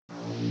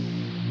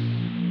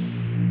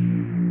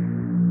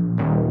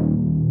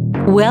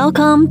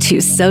Welcome to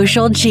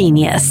Social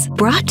Genius,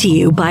 brought to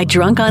you by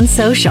Drunk on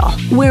Social,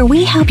 where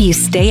we help you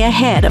stay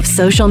ahead of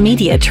social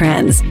media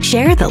trends,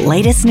 share the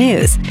latest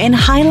news, and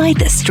highlight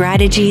the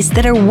strategies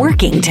that are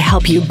working to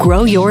help you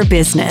grow your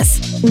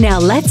business. Now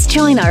let's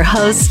join our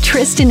hosts,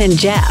 Tristan and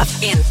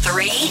Jeff, in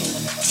 3,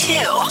 2,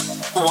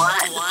 1.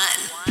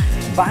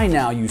 By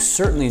now, you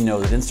certainly know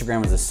that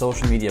Instagram is a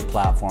social media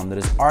platform that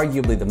is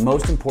arguably the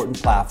most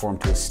important platform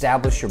to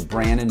establish your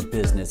brand and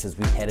business as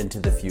we head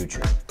into the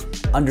future.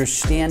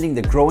 Understanding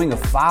that growing a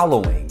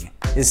following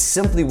is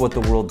simply what the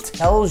world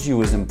tells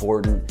you is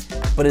important,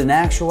 but in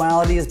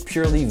actuality is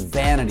purely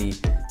vanity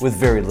with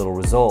very little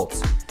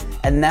results.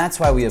 And that's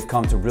why we have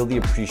come to really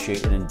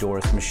appreciate and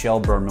endorse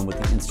Michelle Berman with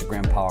the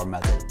Instagram Power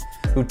Method,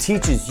 who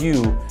teaches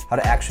you how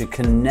to actually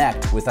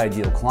connect with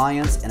ideal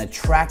clients and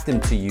attract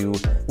them to you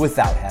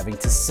without having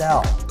to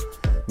sell.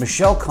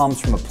 Michelle comes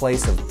from a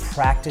place of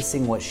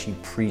practicing what she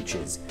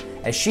preaches,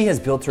 as she has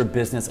built her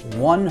business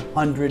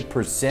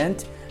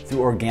 100%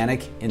 through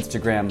organic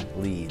Instagram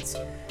leads.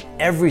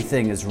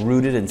 Everything is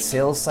rooted in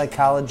sales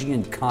psychology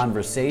and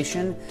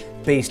conversation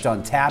based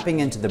on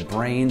tapping into the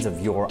brains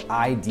of your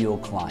ideal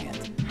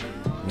client.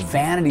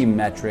 Vanity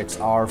metrics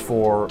are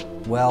for,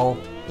 well,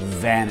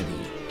 vanity.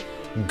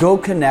 Go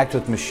connect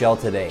with Michelle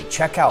today.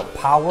 Check out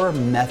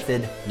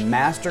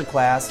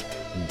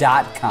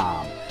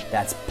PowerMethodMasterclass.com.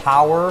 That's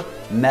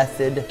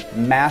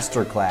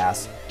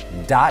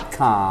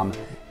PowerMethodMasterclass.com,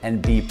 and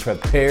be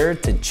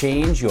prepared to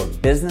change your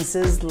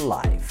business's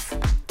life.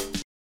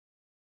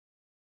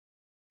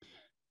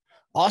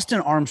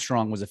 Austin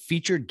Armstrong was a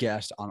featured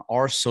guest on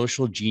our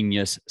Social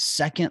Genius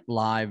second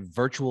live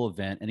virtual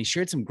event, and he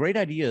shared some great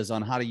ideas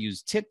on how to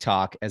use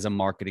TikTok as a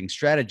marketing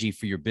strategy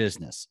for your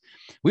business.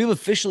 We've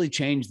officially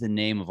changed the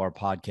name of our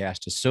podcast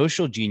to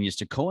Social Genius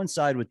to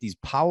coincide with these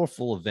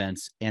powerful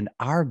events, and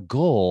our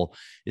goal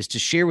is to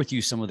share with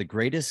you some of the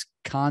greatest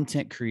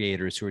content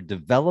creators who are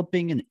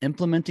developing and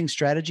implementing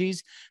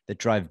strategies that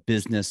drive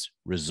business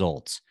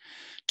results.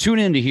 Tune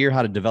in to hear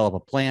how to develop a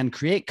plan,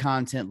 create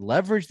content,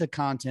 leverage the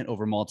content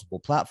over multiple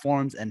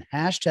platforms, and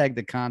hashtag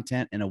the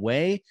content in a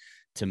way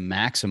to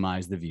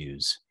maximize the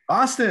views.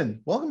 Austin,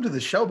 welcome to the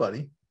show,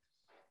 buddy.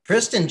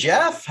 Tristan,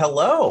 Jeff,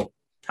 hello.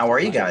 How are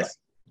you guys?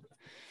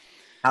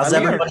 How's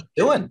everybody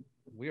doing?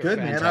 Good,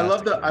 man. I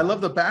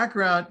love the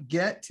background.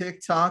 Get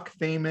TikTok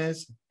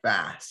famous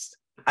fast.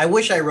 I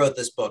wish I wrote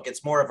this book.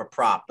 It's more of a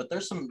prop, but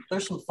there's some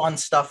fun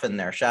stuff in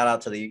there. Shout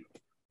out to the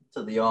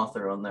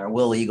author on there,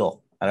 Will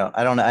Eagle.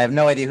 I don't know. I have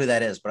no idea who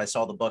that is, but I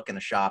saw the book in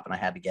a shop and I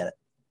had to get it.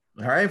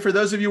 All right. For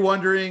those of you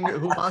wondering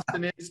who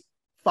Austin is,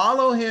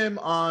 follow him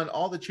on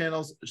all the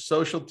channels.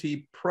 Social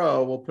T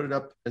Pro. We'll put it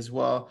up as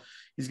well.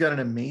 He's got an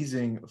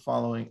amazing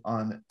following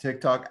on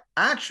TikTok.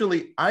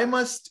 Actually, I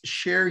must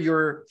share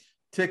your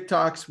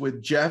TikToks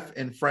with Jeff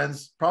and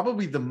friends,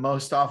 probably the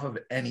most off of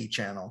any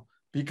channel,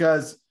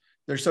 because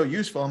they're so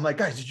useful. I'm like,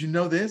 guys, did you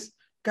know this?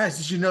 Guys,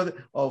 did you know that?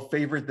 Oh,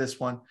 favorite this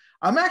one.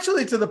 I'm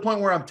actually to the point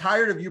where I'm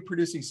tired of you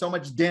producing so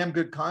much damn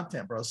good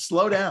content, bro.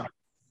 Slow down.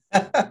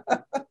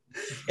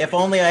 If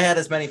only I had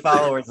as many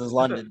followers as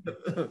London.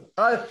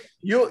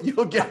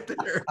 You'll get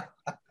there.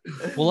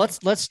 Well, let's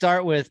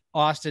start with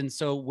Austin.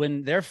 So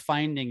when they're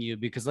finding you,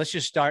 because let's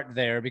just start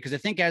there, because I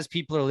think as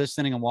people are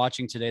listening and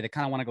watching today, they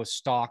kind of want to go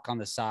stalk on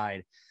the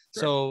side.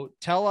 Sure. So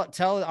tell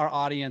our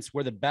audience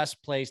where the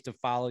best place to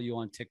follow you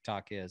on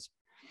TikTok is.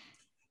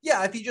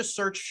 Yeah, if you just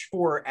search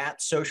for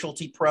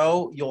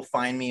 @SocialtyPro, you'll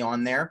find me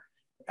on there.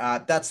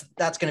 That's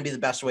going to be the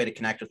best way to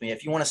connect with me.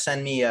 If you want to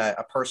send me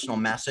a personal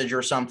message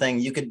or something,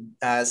 you could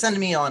send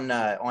me on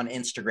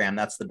Instagram.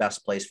 That's the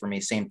best place for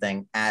me. Same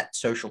thing,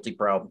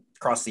 @SocialtyPro.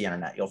 Across the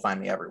internet, you'll find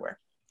me everywhere.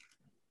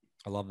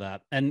 I love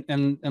that.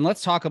 And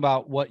let's talk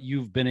about what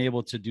you've been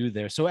able to do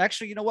there. So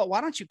actually, you know what? Why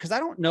don't you? Because I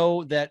don't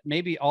know that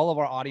maybe all of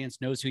our audience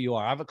knows who you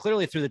are. I've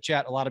clearly through the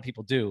chat, a lot of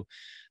people do.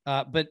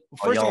 But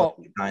first of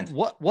all,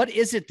 what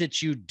is it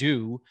that you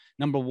do?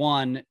 Number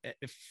one,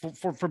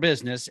 for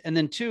business, and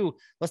then two,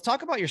 let's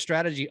talk about your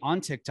strategy on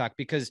TikTok,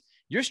 because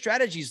your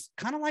strategy is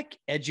kind of like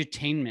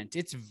edutainment.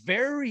 It's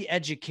very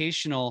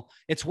educational.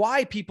 It's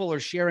why people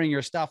are sharing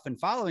your stuff and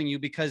following you,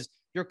 because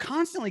you're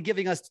constantly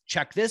giving us,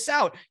 check this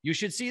out. You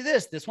should see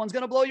this. This one's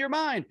going to blow your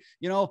mind.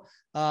 So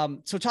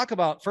talk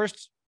about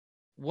first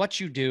what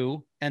you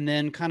do, and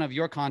then kind of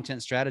your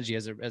content strategy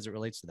as it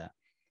relates to that.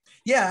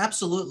 Yeah,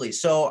 absolutely.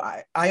 So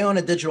I own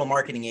a digital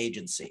marketing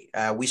agency.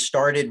 We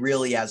started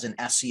really as an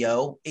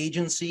SEO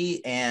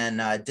agency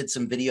and did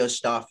some video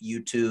stuff,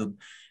 YouTube,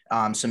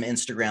 some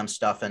Instagram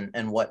stuff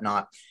and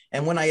whatnot.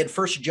 And when I had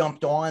first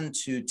jumped on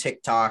to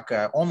TikTok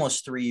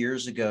almost 3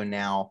 years ago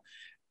now,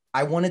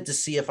 I wanted to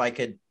see if I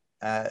could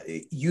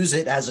use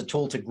it as a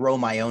tool to grow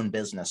my own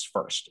business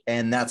first.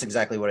 And that's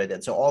exactly what I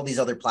did. So all these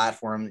other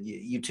platforms,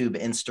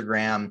 YouTube,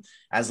 Instagram,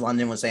 as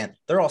London was saying,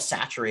 they're all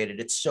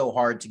saturated. It's so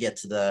hard to get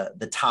to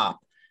the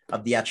top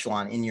of the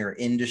echelon in your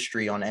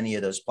industry on any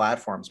of those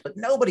platforms, but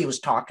nobody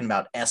was talking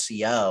about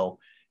SEO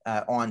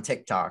on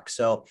TikTok.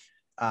 So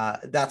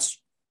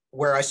that's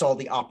where I saw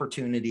the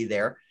opportunity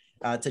there.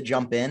 to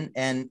jump in,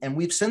 and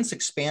we've since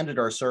expanded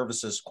our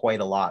services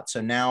quite a lot.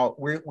 So now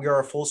we are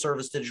a full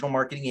service digital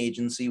marketing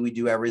agency. We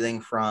do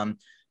everything from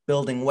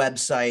building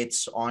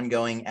websites,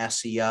 ongoing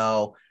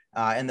SEO.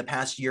 In the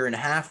past year and a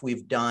half,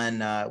 we've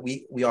done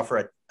we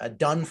offer a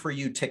done for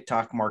you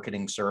TikTok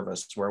marketing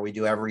service where we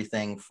do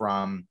everything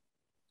from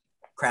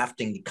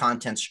crafting the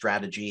content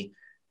strategy,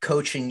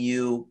 coaching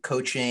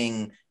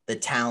the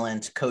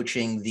talent,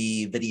 coaching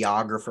the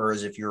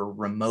videographers if you're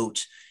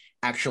remote,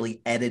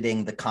 actually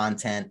editing the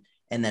content,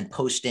 and then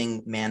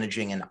posting,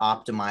 managing, and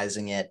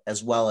optimizing it,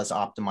 as well as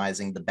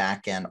optimizing the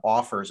back end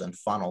offers and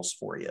funnels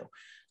for you.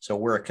 So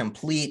we're a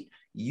complete,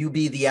 you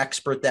be the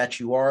expert that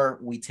you are,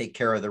 we take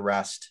care of the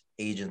rest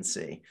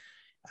agency.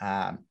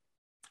 I'm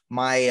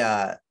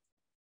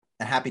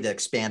happy to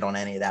expand on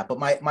any of that, but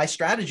my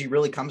strategy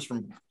really comes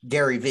from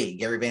Gary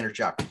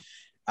Vaynerchuk.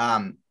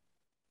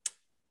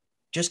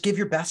 Just give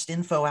your best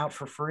info out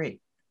for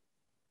free.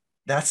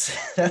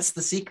 That's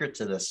the secret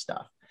to this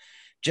stuff.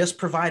 Just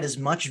provide as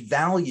much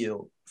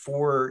value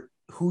for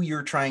who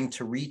you're trying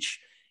to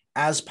reach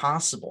as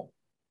possible.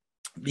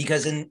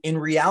 Because in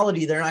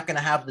reality, they're not going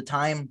to have the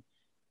time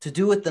to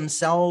do it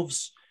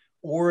themselves,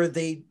 or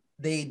they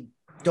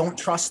don't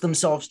trust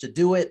themselves to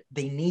do it.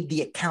 They need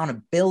the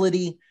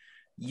accountability.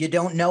 You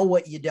don't know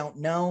what you don't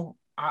know.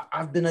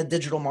 I've been a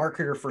digital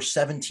marketer for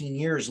 17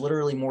 years,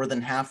 literally more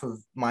than half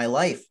of my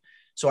life.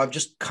 So I've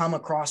just come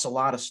across a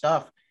lot of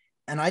stuff.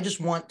 And I just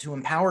want to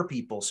empower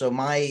people. So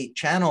my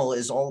channel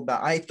is all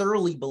about, I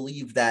thoroughly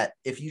believe that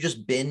if you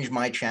just binge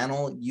my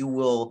channel, you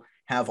will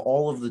have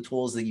all of the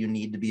tools that you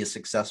need to be a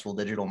successful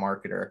digital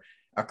marketer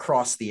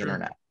across the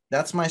internet.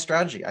 That's my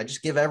strategy. I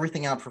just give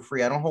everything out for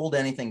free. I don't hold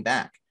anything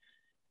back.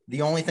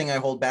 The only thing I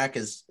hold back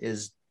is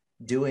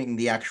doing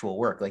the actual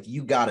work. Like,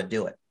 you got to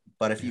do it.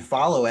 But if you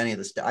follow any of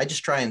this, I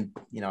just try and,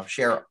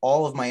 share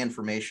all of my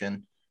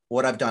information,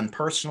 what I've done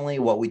personally,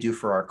 what we do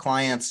for our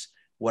clients,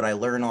 what I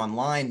learn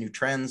online, new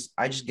trends.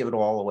 I just give it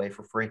all away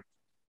for free.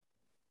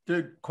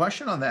 Dude,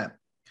 question on that.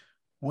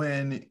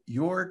 When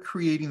you're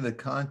creating the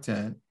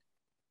content,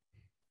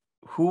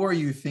 who are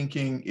you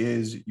thinking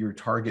is your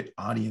target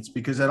audience?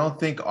 Because I don't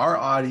think our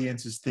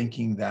audience is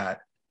thinking that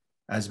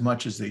as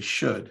much as they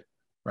should,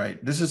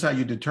 right? This is how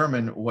you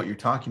determine what you're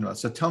talking about.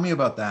 So tell me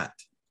about that.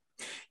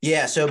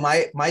 Yeah. So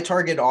my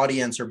target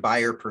audience or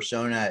buyer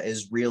persona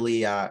is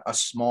really a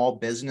small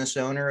business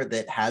owner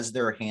that has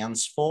their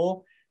hands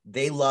full.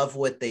 They love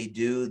what they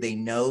do. They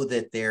know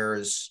that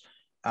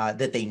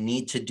that they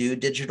need to do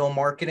digital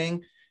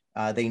marketing.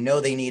 They know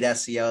they need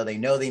SEO. They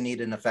know they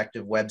need an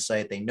effective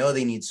website. They know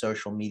they need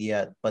social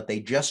media, but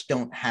they just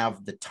don't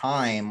have the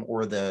time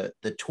or the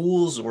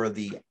tools or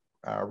the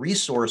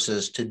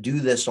resources to do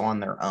this on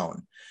their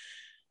own.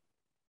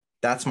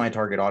 That's my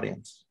target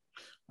audience.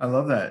 I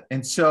love that.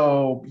 And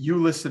so you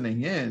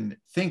listening in,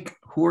 think,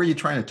 who are you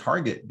trying to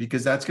target?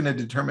 Because that's going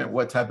to determine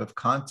what type of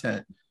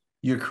content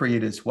you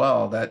create as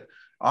well. That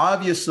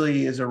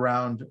obviously is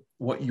around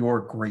what you're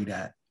great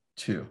at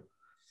too,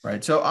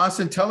 right? So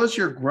Austin, tell us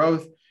your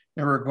growth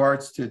in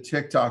regards to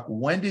TikTok.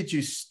 When did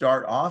you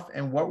start off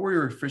and what were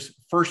your first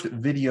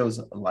videos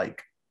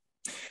like?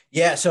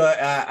 Yeah, so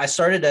I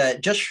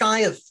started just shy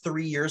of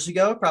 3 years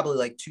ago, probably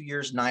like 2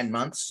 years, 9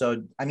 months.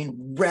 So, I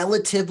mean,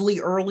 relatively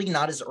early,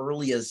 not as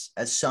early as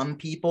some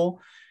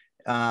people,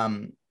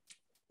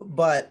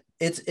 but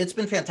it's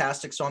been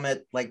fantastic. So I'm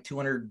at like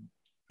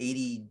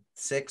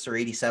 286 or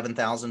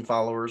 87,000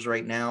 followers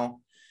right now.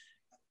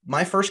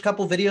 My first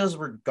couple videos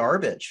were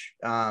garbage.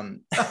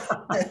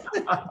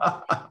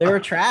 They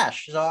were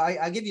trash. So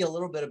I give you a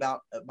little bit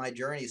about my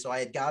journey. So I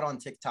had got on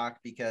TikTok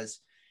because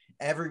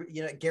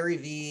Gary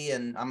V,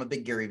 and I'm a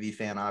big Gary V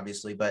fan,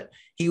 obviously, but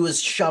he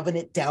was shoving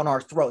it down our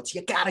throats.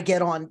 You got to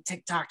get on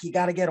TikTok. You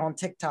got to get on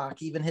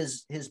TikTok. Even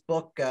his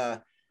book,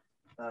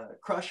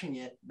 Crushing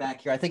It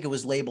back here, I think it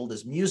was labeled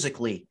as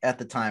Musical.ly at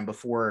the time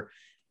before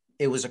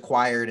it was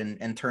acquired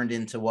and turned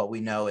into what we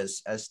know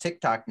as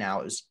TikTok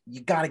now. Is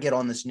you got to get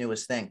on this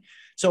newest thing.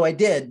 So I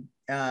did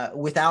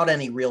without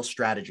any real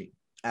strategy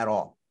at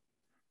all.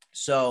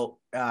 So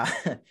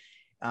I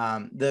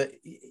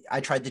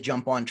tried to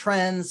jump on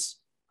trends.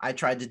 I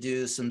tried to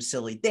do some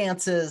silly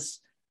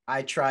dances.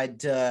 I tried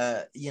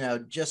to,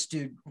 just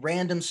do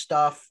random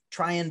stuff,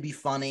 try and be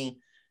funny.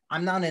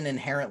 I'm not an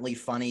inherently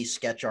funny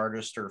sketch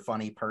artist or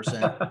funny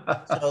person.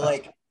 So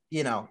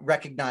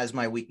recognize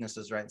my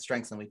weaknesses, right?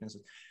 Strengths and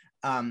weaknesses.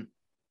 And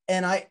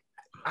I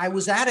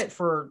was at it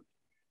for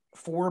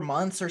 4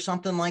 months or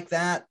something like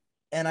that.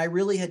 And I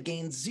really had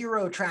gained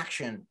zero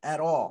traction at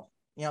all.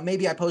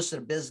 Maybe I posted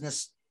a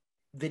business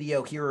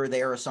video here or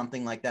there or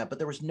something like that, but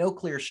there was no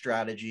clear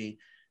strategy,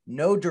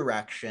 no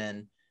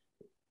direction,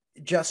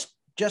 just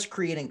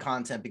creating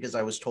content because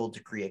I was told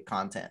to create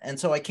content. And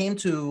so I came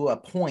to a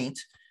point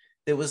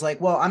that was like,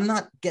 well, I'm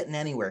not getting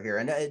anywhere here.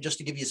 And just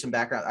to give you some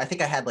background, I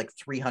think I had like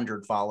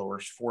 300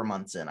 followers 4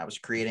 months in. I was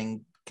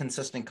creating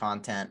consistent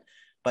content,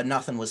 but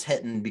nothing was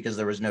hitting because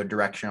there was no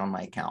direction on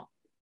my account.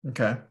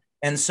 Okay.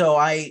 And so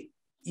I,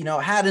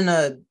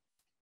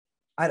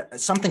 had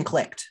something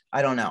clicked.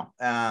 I don't know.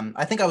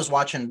 I think I was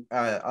watching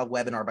a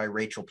webinar by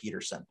Rachel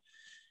Peterson.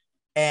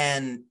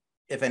 And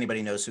if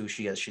anybody knows who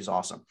she is, she's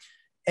awesome.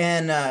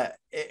 And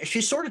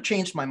she sort of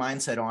changed my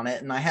mindset on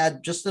it. And I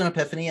had just an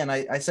epiphany. And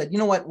I said, you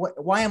know what?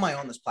 Why am I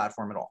on this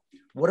platform at all?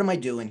 What am I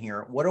doing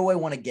here? What do I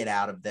want to get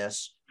out of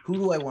this? Who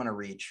do I want to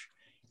reach?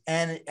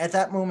 And at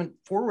that moment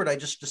forward, I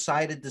just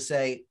decided to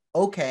say,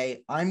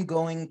 okay, I'm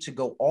going to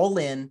go all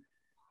in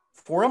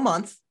for a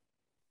month.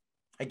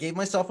 I gave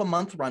myself a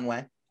month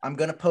runway. I'm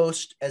going to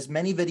post as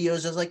many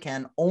videos as I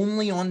can,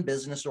 only on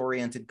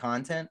business-oriented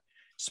content,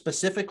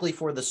 specifically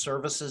for the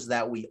services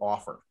that we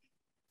offer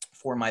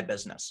for my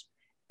business.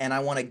 And I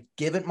want to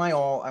give it my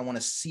all. I want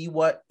to see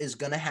what is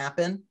going to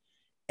happen.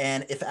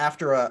 And if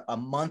after a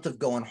month of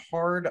going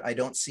hard, I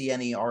don't see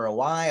any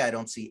ROI, I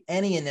don't see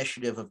any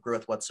initiative of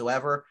growth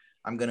whatsoever,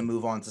 I'm going to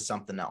move on to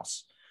something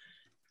else.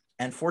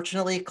 And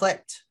fortunately, it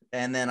clicked.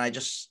 And then I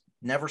just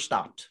never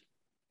stopped.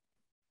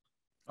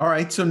 All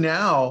right. So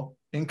now,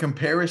 in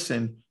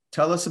comparison,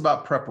 tell us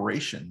about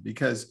preparation,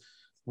 because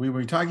we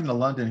were talking to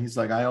London. He's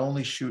like, I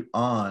only shoot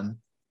on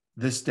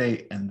this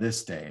day and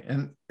this day.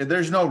 And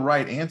there's no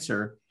right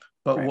answer.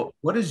 But right.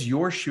 What does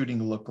your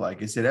shooting look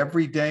like? Is it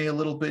every day a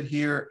little bit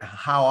here?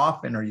 How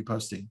often are you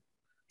posting?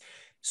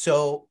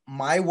 So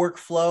my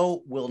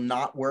workflow will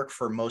not work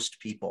for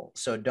most people.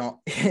 So don't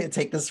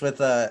take this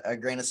with a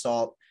grain of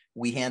salt.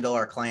 We handle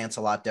our clients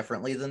a lot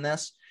differently than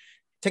this.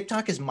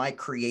 TikTok is my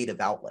creative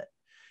outlet.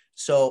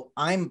 So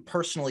I'm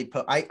personally,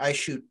 I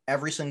shoot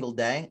every single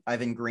day.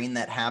 I've ingrained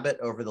that habit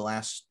over the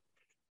last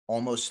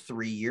almost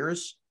 3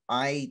 years.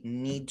 I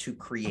need to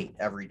create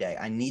every day.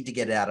 I need to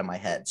get it out of my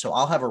head. So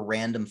I'll have a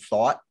random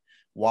thought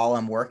while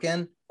I'm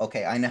working.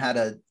 Okay, I know how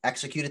to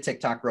execute a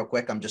TikTok real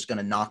quick. I'm just going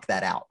to knock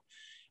that out.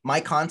 My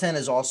content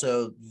is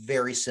also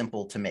very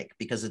simple to make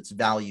because it's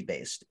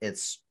value-based.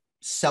 It's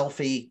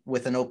selfie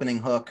with an opening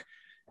hook,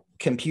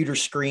 computer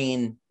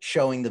screen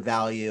showing the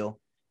value,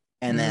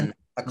 and then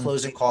a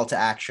closing call to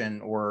action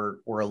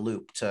or a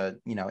loop to,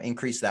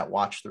 increase that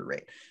watch through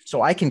rate.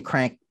 So I can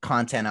crank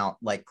content out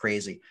like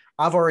crazy.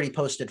 I've already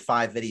posted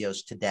 5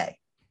 videos today.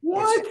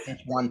 What?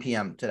 It's 1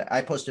 p.m. today.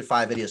 I posted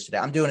 5 videos today.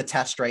 I'm doing a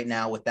test right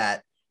now with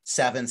that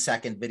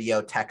 7-second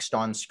video text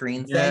on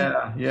screen thing.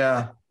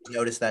 Yeah.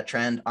 Notice that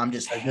trend. I'm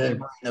just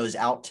hammering those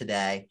out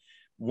today.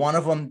 One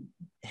of them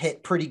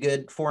hit pretty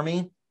good for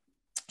me.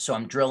 So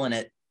I'm drilling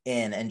it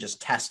in and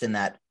just testing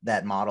that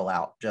model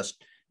out.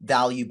 Just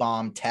value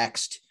bomb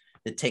text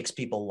that takes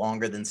people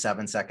longer than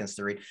 7 seconds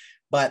to read.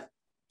 But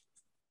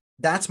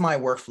that's my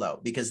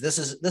workflow, because this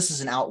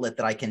is an outlet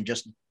that I can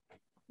just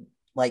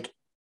like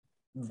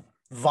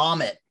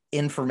vomit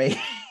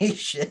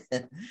information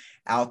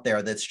out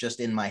there that's just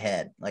in my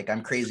head. Like,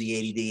 I'm crazy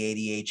ADD,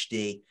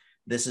 ADHD.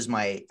 This is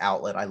my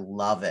outlet. I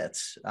love it.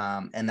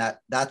 And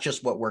that's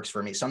just what works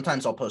for me.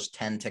 Sometimes I'll post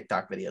 10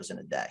 TikTok videos in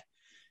a day.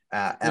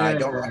 And I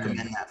don't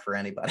recommend that for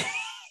anybody.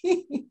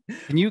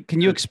 Can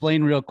you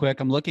explain real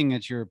quick? I'm looking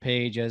at your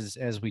page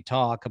as we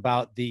talk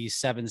about the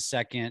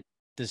 7-second,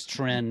 this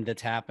trend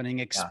that's happening.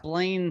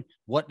 Explain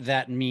what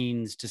that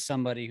means to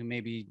somebody who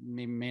maybe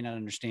may not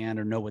understand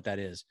or know what that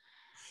is.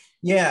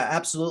 Yeah,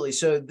 absolutely.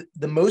 So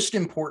the most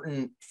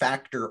important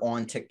factor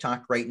on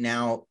TikTok right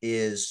now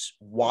is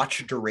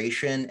watch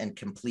duration and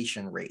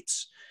completion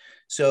rates.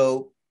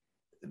 So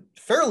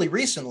fairly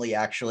recently,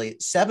 actually,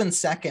 7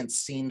 seconds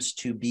seems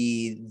to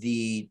be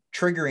the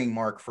triggering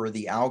mark for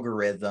the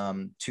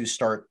algorithm to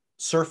start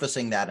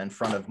surfacing that in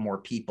front of more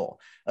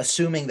people,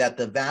 assuming that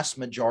the vast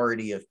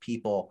majority of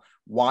people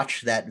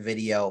watch that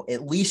video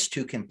at least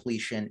to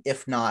completion,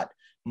 if not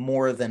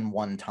more than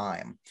one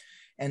time.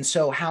 And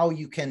so how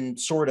you can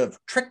sort of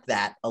trick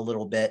that a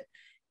little bit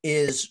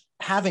is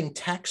having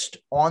text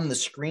on the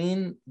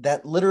screen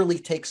that literally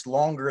takes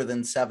longer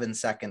than 7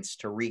 seconds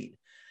to read.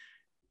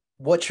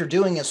 What you're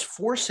doing is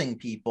forcing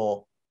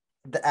people,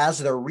 as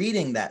they're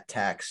reading that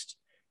text,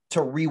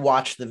 to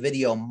rewatch the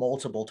video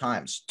multiple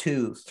times,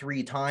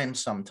 2-3 times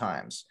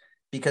sometimes,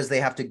 because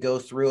they have to go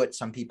through it.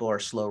 Some people are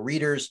slow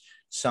readers.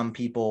 Some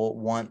people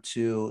want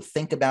to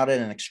think about it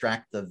and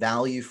extract the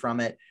value from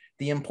it.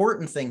 The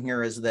important thing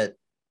here is that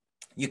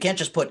you can't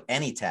just put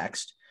any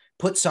text,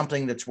 put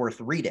something that's worth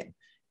reading,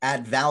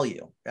 add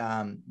value.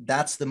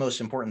 That's the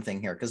most important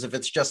thing here. Because if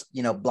it's just,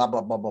 blah,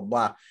 blah, blah, blah,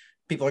 blah,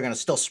 people are going to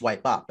still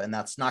swipe up, and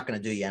that's not going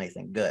to do you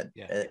anything good.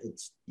 Yeah.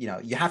 It's,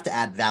 you have to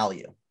add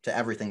value to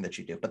everything that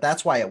you do, but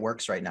that's why it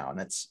works right now. And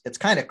it's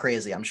kind of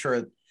crazy. I'm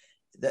sure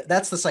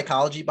that's the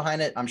psychology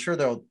behind it. I'm sure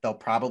they'll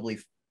probably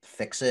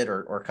fix it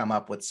or come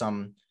up with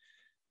some,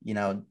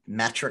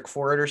 metric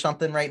for it or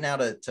something right now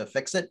to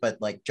fix it, but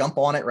like jump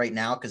on it right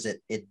now, because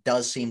it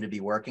does seem to be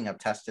working. I've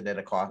tested it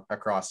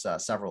across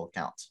several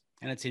accounts.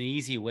 And it's an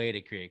easy way to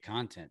create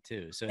content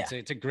too. So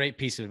it's a great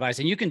piece of advice.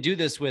 And you can do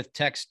this with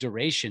text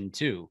duration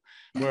too,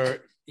 where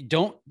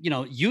don't,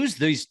 use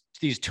these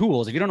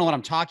tools. If you don't know what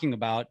I'm talking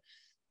about,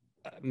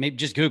 maybe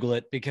just Google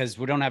it, because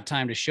we don't have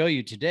time to show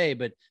you today,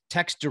 but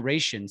text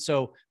duration.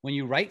 So when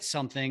you write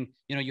something,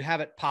 you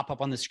have it pop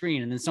up on the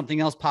screen and then something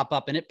else pop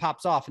up and it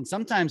pops off. And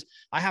sometimes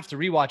I have to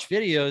rewatch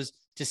videos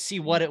to see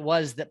what it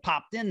was that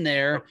popped in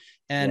there.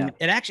 And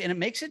it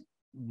makes it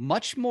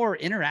much more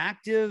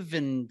interactive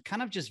and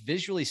kind of just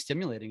visually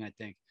stimulating, I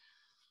think.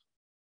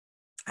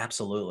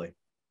 Absolutely.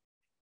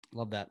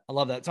 Love that. I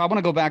love that. So I want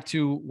to go back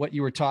to what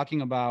you were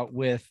talking about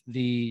with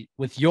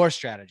your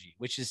strategy,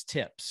 which is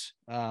tips.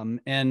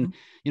 And,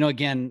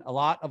 again, a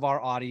lot of our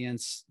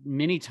audience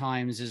many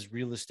times is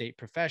real estate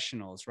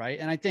professionals, right?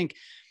 And I think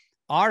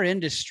our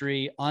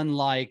industry,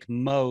 unlike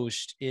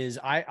most, is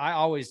I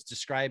always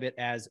describe it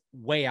as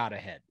way out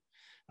ahead.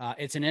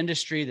 It's an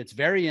industry that's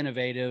very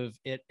innovative.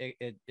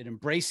 It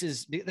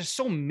embraces, there's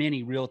so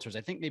many realtors.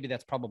 I think maybe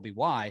that's probably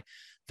why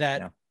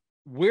that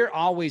we're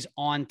always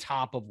on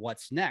top of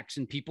what's next.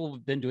 And people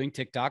have been doing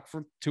TikTok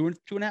for two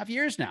and a half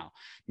years now.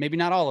 Maybe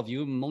not all of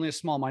you, only a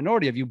small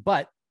minority of you,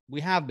 but we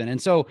have been. And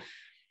so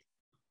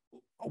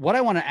what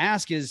I want to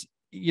ask is,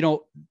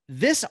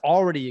 this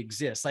already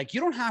exists. Like, you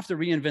don't have to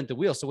reinvent the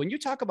wheel. So when you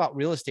talk about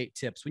real estate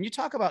tips, when you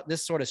talk about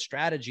this sort of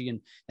strategy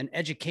and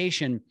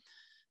education,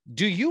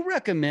 do you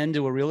recommend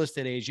to a real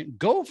estate agent,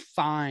 go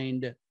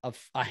find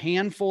a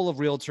handful of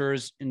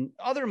realtors in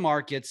other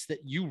markets that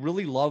you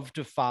really love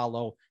to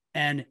follow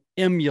and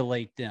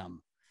emulate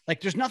them? Like,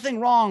 there's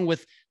nothing wrong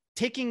with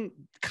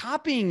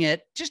copying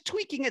it, just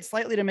tweaking it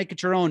slightly to make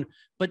it your own,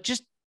 but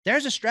just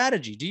there's a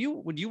strategy.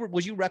 Would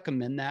you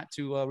recommend that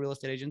to real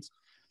estate agents?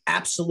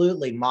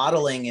 Absolutely.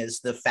 Modeling is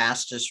the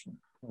fastest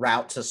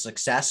route to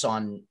success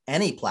on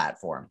any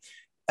platform,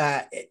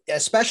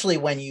 especially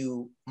when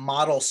you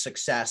model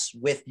success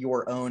with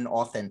your own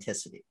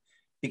authenticity.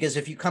 Because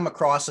if you come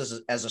across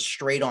as a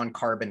straight on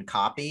carbon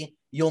copy,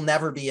 you'll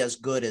never be as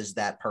good as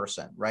that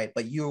person, right?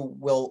 But you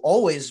will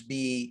always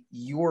be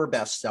your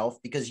best self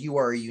because you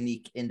are a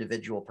unique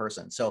individual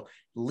person. So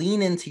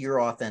lean into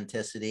your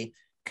authenticity,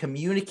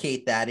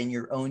 communicate that in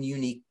your own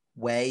unique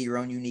way, your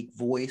own unique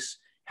voice,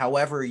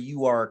 however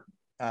you are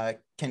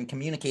can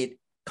communicate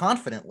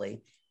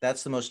confidently.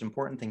 That's the most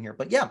important thing here.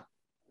 But yeah,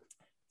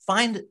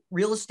 find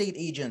real estate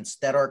agents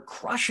that are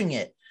crushing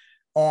it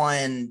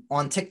on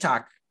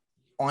TikTok,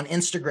 on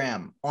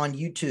Instagram, on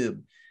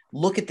YouTube.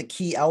 Look at the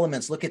key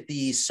elements, look at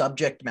the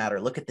subject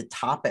matter, look at the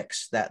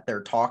topics that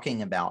they're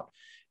talking about,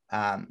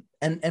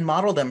 and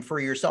model them for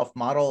yourself.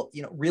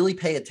 Really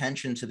pay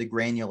attention to the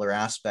granular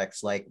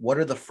aspects, like what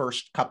are the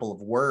first couple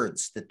of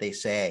words that they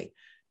say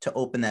to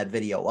open that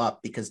video up,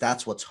 because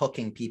that's what's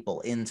hooking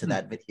people into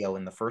that video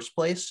in the first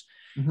place.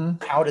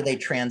 Mm-hmm. How do they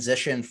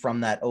transition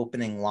from that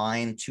opening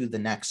line to the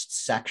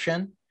next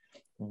section?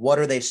 What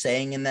are they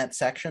saying in that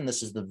section?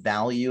 This is the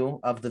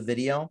value of the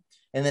video.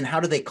 And then how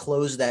do they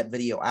close that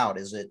video out?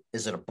 Is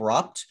it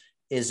abrupt?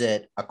 Is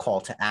it a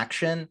call to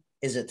action?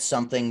 Is it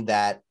something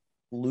that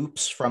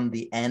loops from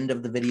the end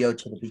of the video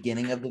to the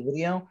beginning of the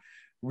video?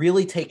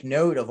 Really take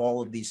note of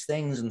all of these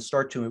things and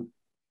start to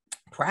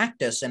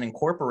practice and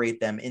incorporate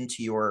them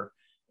into your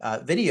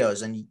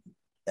videos. And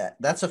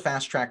that's a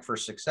fast track for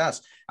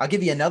success. I'll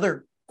give you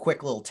another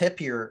quick little tip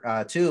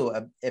here too.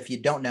 If you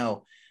don't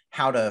know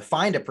how to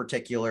find a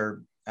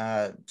particular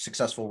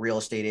successful real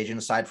estate agent,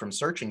 aside from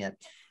searching it,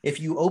 if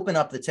you open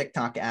up the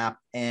TikTok app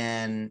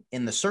and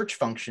in the search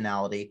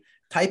functionality,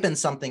 type in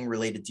something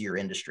related to your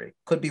industry.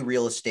 Could be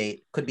real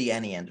estate, could be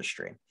any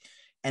industry.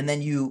 And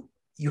then you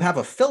have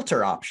a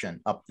filter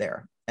option up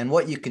there. And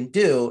what you can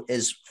do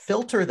is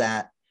filter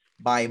that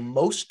by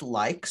most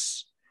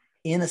likes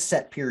in a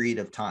set period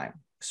of time.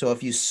 So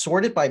if you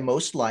sort it by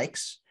most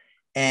likes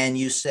and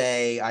you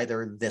say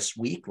either this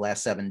week,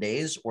 last 7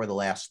 days, or the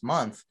last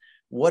month,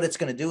 what it's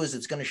going to do is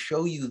it's going to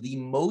show you the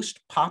most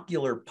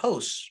popular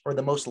posts or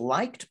the most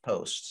liked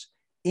posts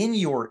in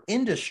your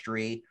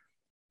industry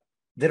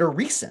that are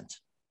recent.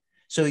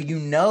 So you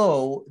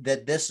know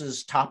that this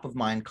is top of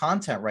mind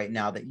content right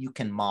now that you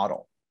can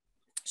model.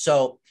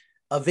 So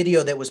a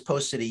video that was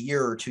posted a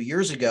year or 2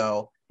 years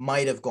ago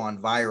might have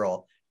gone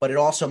viral, but it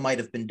also might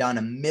have been done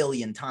a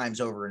million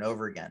times over and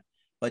over again.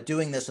 But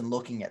doing this and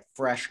looking at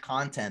fresh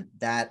content,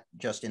 that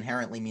just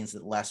inherently means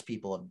that less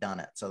people have done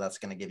it. So that's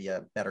going to give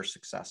you better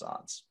success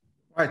odds.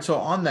 All right. So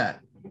on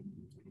that,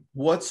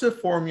 what's the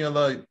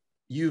formula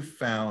you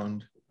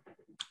found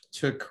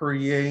to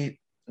create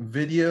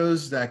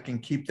videos that can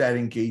keep that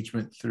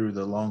engagement through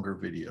the longer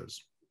videos?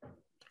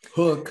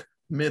 Hook,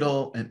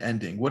 middle, and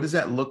ending. What does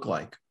that look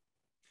like?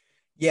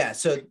 Yeah.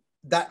 So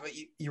that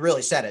you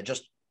really said it,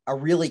 just a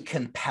really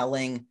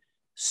compelling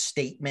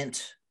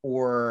statement,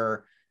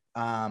 or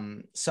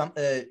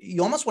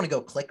you almost want to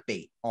go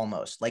clickbait,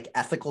 almost like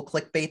ethical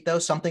clickbait, though,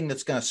 something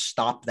that's going to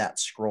stop that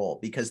scroll,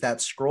 because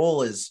that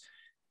scroll is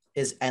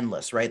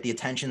endless, right? The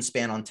attention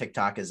span on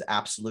TikTok is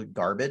absolute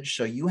garbage.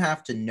 So you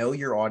have to know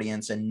your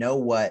audience and know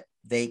what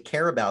they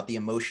care about, the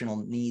emotional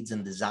needs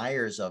and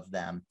desires of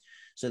them,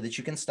 so that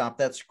you can stop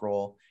that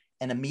scroll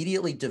and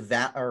immediately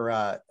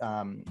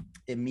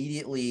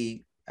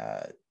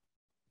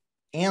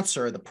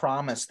answer the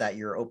promise that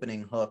your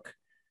opening hook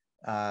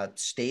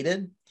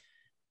stated.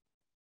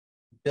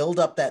 Build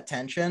up that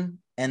tension,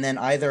 and then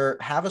either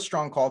have a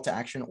strong call to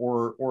action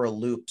or a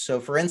loop. So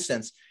for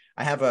instance,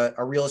 I have a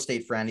real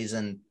estate friend. He's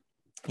an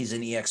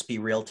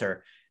EXP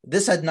realtor,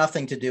 this had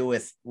nothing to do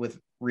with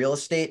real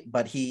estate,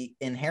 but he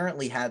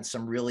inherently had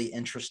some really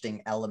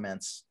interesting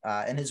elements.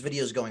 And his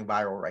video is going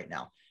viral right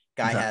now.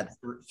 Guy had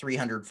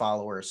 300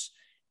 followers,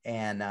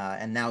 and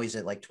now he's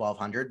at like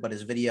 1,200. But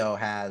his video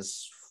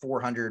has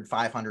 400,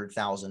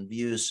 500,000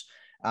 views,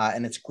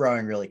 and it's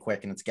growing really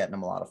quick, and it's getting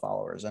him a lot of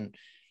followers. And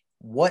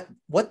what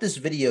this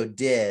video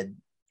did,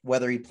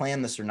 whether he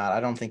planned this or not, I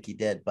don't think he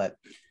did, but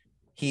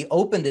he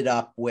opened it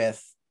up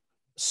with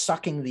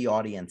sucking the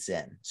audience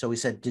in. So he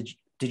said,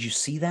 did you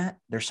see that?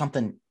 There's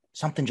something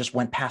just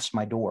went past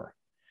my door.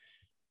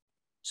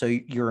 So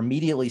you're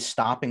immediately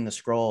stopping the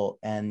scroll,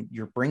 and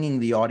you're bringing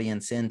the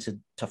audience in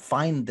to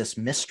find this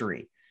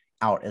mystery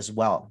out as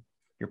well.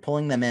 You're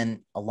pulling them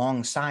in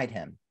alongside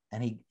him,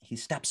 and he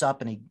steps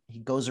up and he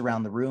goes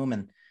around the room.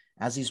 And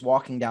as he's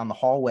walking down the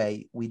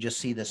hallway, we just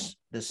see this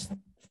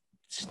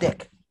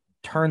stick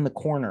turn the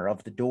corner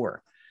of the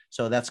door.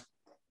 So that's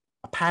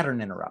a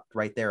pattern interrupt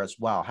right there as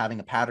well. Having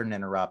a pattern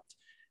interrupt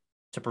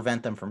to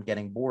prevent them from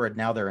getting bored.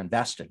 Now they're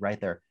invested right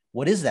there.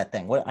 What is that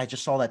thing? I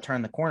just saw that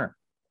turn the corner.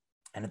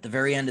 And at the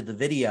very end of the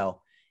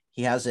video,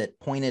 he has it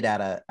pointed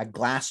at a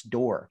glass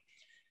door.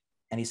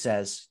 And he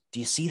says, do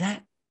you see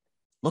that?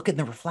 Look at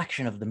the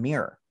reflection of the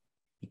mirror.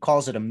 He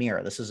calls it a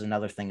mirror. This is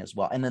another thing as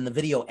well. And then the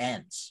video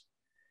ends.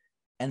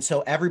 And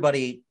so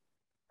everybody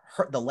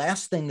heard, the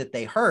last thing that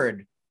they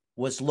heard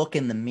was look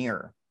in the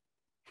mirror.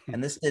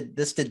 And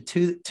this did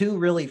two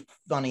really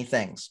funny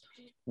things.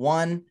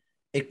 One,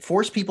 it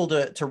forced people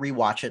to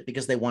rewatch it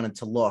because they wanted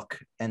to look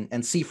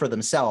and see for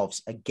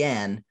themselves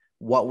again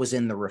what was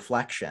in the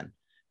reflection.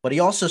 But he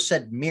also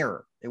said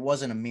mirror. It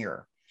wasn't a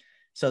mirror.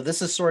 So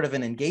this is sort of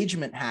an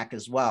engagement hack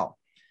as well.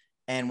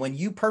 And when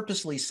you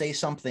purposely say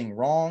something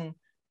wrong,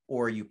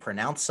 or you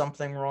pronounce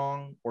something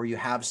wrong, or you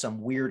have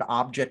some weird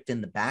object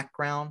in the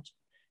background,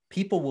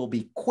 people will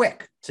be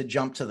quick to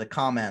jump to the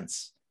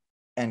comments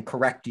and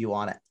correct you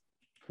on it,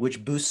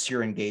 which boosts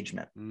your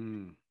engagement.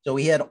 So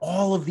he had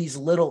all of these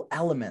little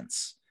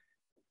elements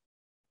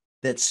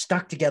that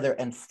stuck together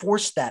and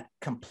forced that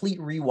complete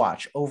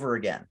rewatch over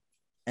again.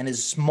 And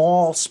his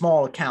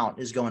small account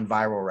is going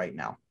viral right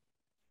now.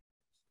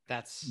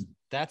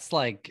 That's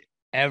like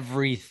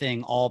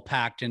everything all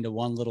packed into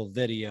one little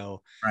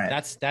video. Right.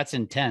 That's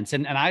intense.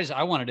 And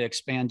I wanted to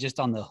expand just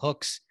on the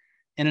hooks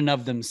in and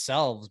of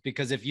themselves,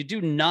 because if you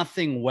do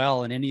nothing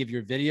well in any of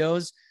your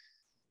videos,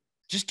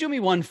 just do me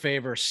one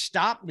favor,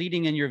 stop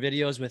leading in your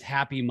videos with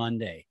Happy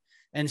Monday,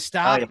 and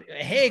stop.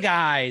 Hey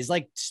guys,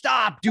 like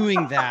stop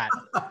doing that.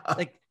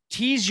 Like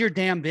tease your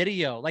damn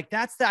video. Like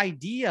that's the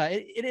idea.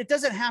 It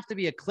doesn't have to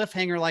be a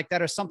cliffhanger like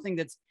that, or something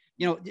that's,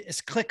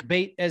 it's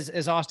clickbait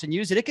as Austin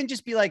used it. It can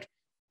just be like,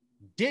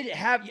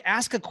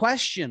 ask a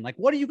question. Like,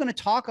 what are you going to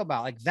talk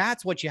about? Like,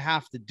 that's what you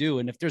have to do.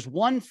 And if there's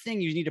one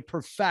thing you need to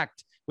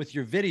perfect with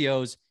your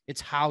videos,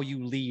 it's how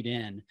you lead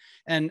in.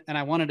 And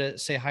I wanted to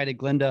say hi to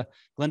Glenda.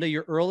 Glenda,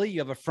 you're early. You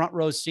have a front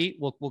row seat.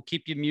 We'll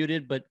keep you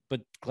muted, but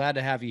glad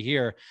to have you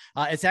here.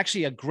 It's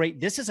actually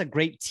this is a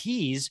great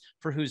tease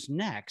for who's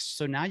next.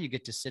 So now you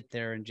get to sit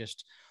there and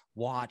just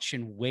watch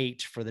and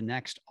wait for the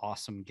next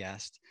awesome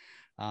guest.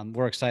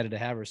 We're excited to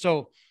have her.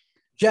 So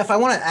Jeff, I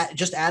want to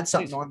just add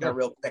something on there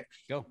real quick.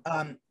 Go.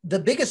 The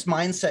biggest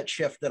mindset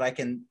shift that I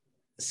can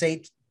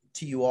say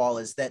to you all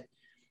is that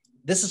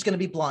this is going to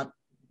be blunt,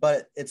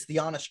 but it's the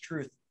honest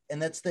truth.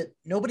 And that's that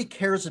nobody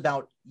cares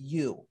about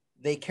you.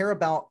 They care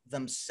about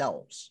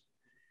themselves.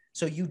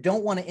 So you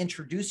don't want to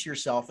introduce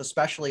yourself,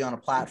 especially on a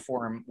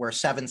platform where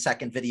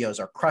 7-second videos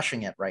are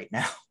crushing it right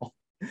now.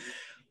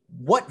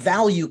 What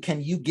value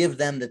can you give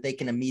them that they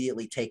can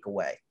immediately take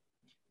away?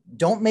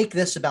 Don't make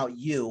this about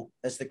you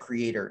as the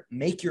creator.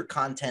 Make your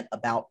content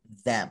about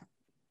them.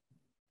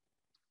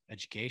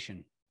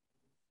 Education.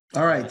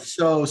 All right.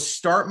 So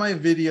start my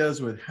videos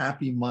with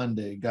Happy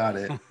Monday. Got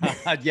it.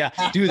 Yeah,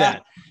 do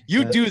that.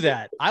 You do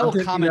that. I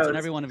will comment on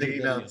every one of your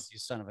taking videos, notes. you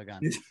son of a gun.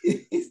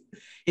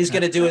 He's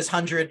going to do his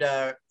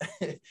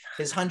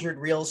 100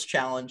 reels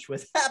challenge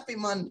with Happy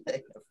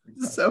Monday.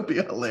 So be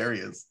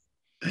hilarious.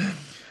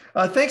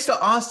 Thanks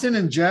to Austin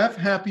and Jeff.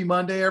 Happy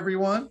Monday,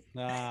 everyone.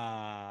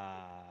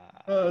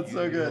 Oh, it's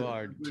so good. You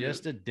are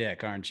just a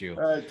dick, aren't you?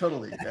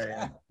 Totally.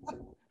 Yeah.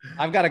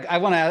 I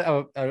want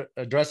to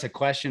address a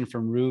question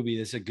from Ruby.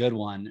 This is a good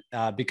one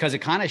because it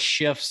kind of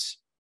shifts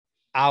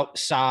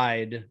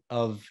outside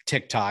of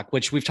TikTok,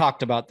 which we've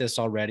talked about this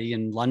already.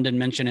 And London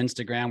mentioned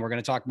Instagram. We're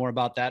going to talk more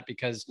about that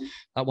because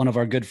one of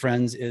our good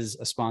friends is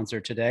a sponsor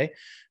today.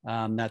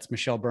 That's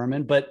Michelle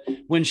Berman. But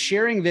when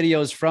sharing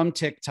videos from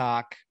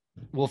TikTok,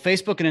 will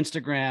Facebook and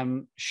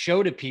Instagram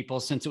show to people,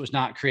 since it was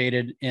not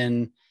created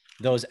in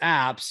those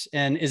apps?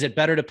 And is it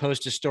better to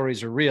post to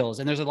stories or reels?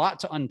 And there's a lot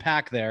to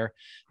unpack there.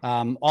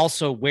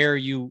 Also where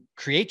you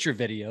create your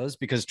videos,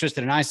 because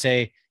Tristan and I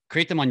say,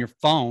 create them on your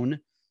phone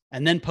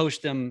and then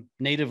post them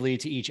natively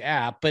to each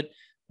app. But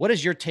what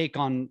is your take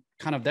on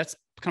that's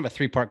kind of a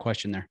 3-part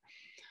question there?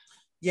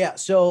 Yeah.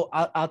 So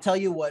I'll tell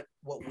you what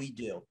we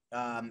do.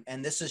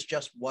 And this is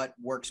just what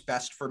works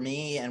best for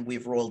me. And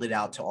we've rolled it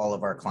out to all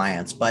of our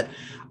clients, but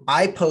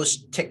I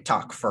post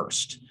TikTok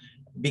first.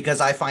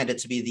 because I find it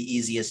to be the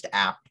easiest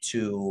app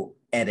to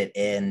edit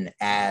in,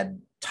 add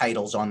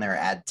titles on there,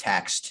 add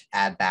text,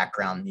 add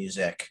background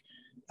music,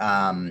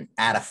 add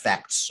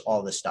effects,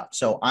 all this stuff.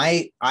 So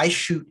I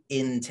shoot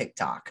in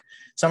TikTok.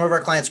 Some of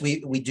our clients,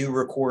 we do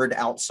record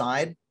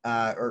outside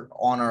or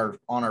on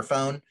our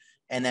phone,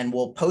 and then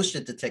we'll post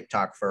it to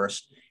TikTok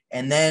first.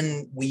 And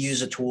then we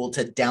use a tool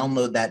to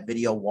download that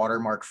video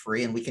watermark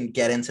free. And we can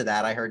get into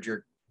that. I heard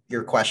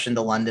your question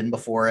to London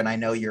before, and I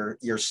know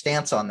your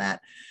stance on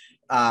that.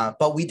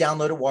 But we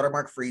download it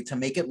watermark free to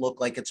make it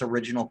look like it's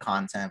original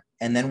content.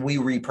 And then we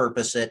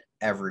repurpose it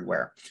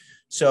everywhere.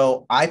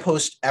 So I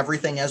post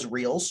everything as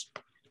Reels.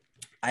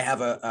 I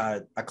have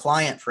a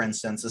client, for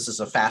instance. This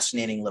is a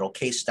fascinating little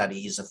case study.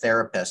 He's a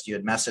therapist. You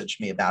had messaged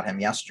me about him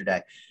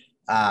yesterday.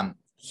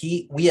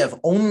 We have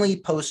only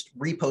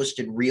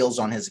reposted Reels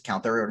on his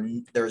account.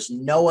 There's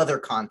no other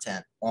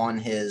content on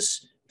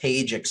his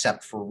page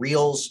except for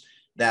Reels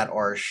that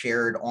are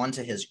shared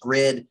onto his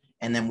grid,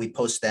 and then we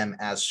post them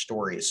as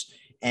stories.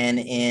 And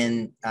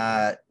in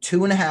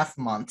 2.5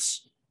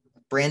 months,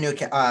 brand new,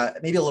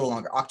 maybe a little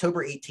longer,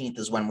 October 18th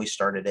is when we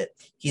started it.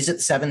 He's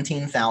at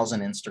 17,000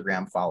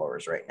 Instagram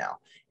followers right now,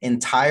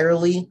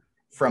 entirely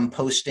from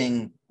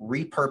posting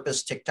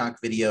repurposed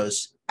TikTok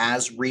videos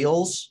as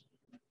Reels,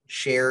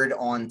 shared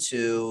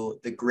onto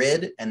the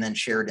grid, and then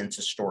shared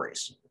into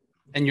stories.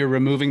 And you're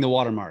removing the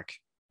watermark.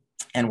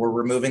 And we're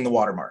removing the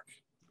watermark.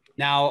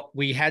 Now,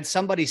 we had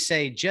somebody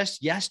say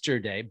just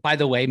yesterday, by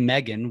the way,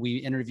 Megan, we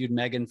interviewed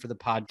Megan for the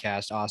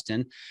podcast,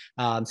 Austin.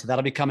 So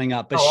that'll be coming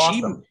up. But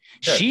awesome.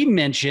 She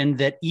mentioned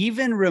that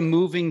even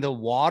removing the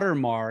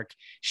watermark,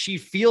 she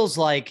feels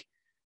like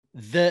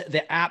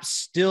the apps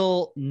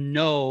still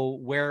know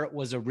where it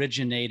was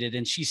originated,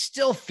 and she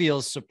still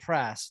feels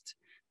suppressed.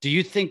 Do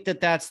you think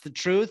that that's the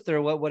truth,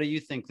 or what do you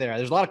think there?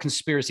 There's a lot of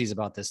conspiracies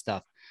about this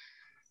stuff.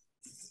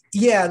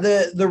 Yeah,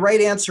 the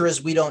right answer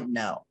is we don't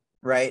know,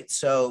 right?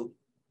 So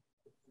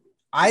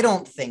I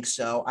don't think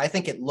so. I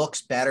think it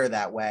looks better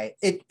that way.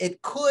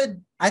 It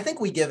could. I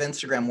think we give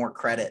Instagram more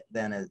credit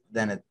than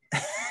it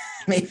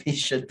maybe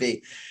should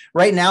be.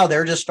 Right now,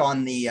 they're just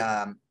on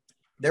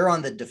they're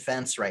on the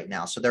defense right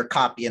now. So they're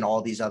copying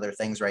all these other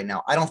things right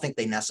now. I don't think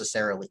they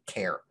necessarily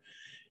care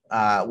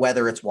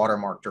whether it's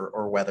watermarked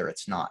or whether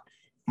it's not.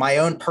 My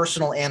own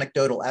personal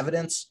anecdotal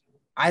evidence,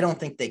 I don't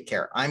think they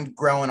care. I'm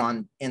growing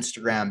on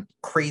Instagram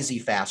crazy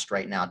fast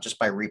right now just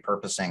by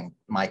repurposing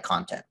my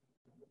content,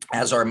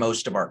 as are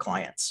most of our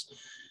clients.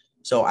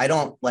 So I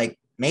don't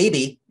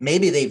maybe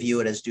they view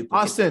it as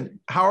duplicate. Austin,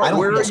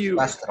 where are you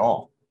at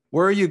all?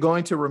 Where are you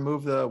going to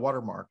remove the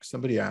watermark?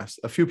 Somebody asked.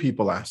 A few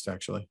people asked,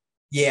 actually.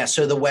 Yeah.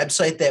 So the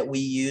website that we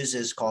use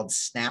is called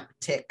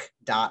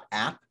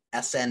snaptik.app,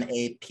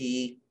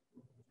 SNAP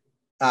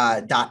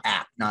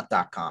 .app,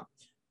 not .com.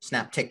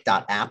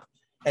 Snaptik.app.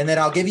 And then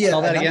I'll give you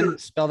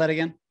Spell that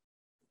again.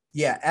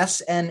 Yeah.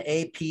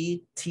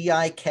 SNAPTIK.app.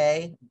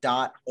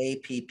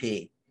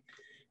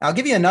 I'll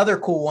give you another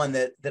cool one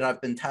that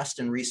I've been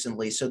testing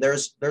recently. So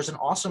there's an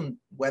awesome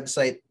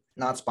website,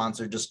 not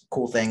sponsored, just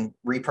cool thing,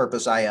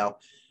 Repurpose.io,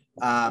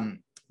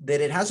 that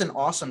it has an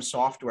awesome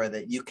software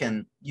that you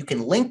can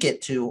link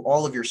it to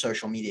all of your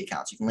social media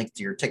accounts. You can link it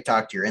to your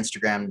TikTok, to your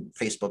Instagram,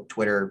 Facebook,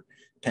 Twitter,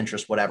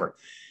 Pinterest, whatever.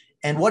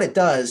 And what it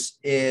does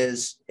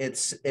is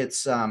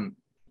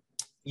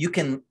you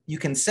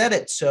can set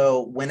it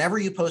so whenever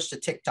you post a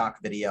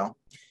TikTok video,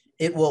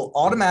 it will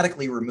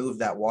automatically remove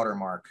that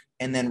watermark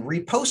and then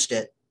repost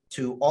it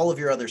to all of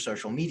your other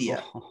social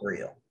media for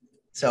you.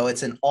 So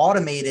it's an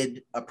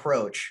automated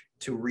approach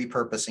to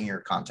repurposing your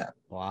content.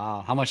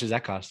 Wow. How much does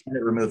that cost? And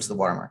it removes the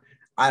watermark.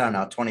 I don't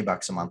know,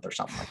 $20 a month or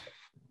something like that.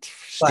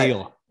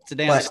 Steal. It's a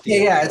damn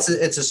steal. Yeah, it's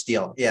a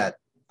steal. Yeah.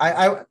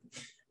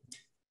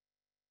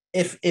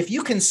 If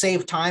you can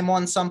save time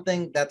on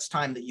something, that's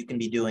time that you can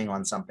be doing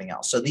on something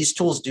else. So these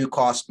tools do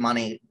cost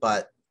money,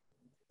 but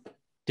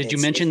did you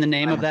mention the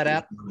name of that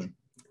app?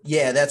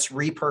 Yeah, that's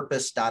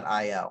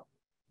repurpose.io.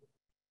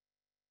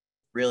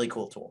 Really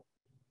cool tool.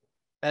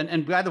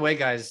 And by the way,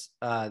 guys,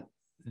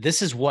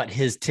 this is what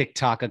his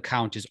TikTok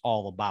account is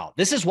all about.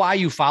 This is why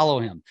you follow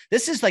him.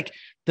 This is like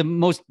the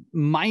most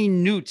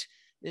minute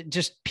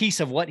just piece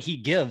of what he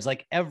gives,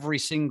 like every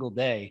single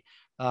day.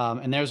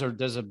 And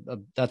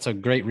that's a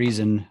great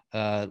reason,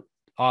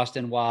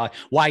 Austin,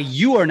 why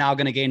you are now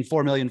going to gain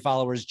 4 million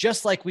followers,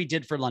 just like we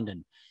did for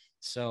London.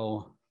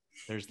 So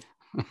there's.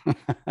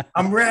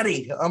 I'm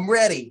ready. All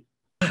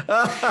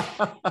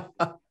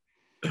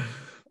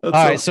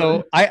right.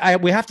 So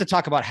we have to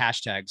talk about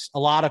hashtags. A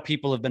lot of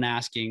people have been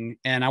asking,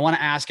 and I want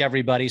to ask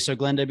everybody. So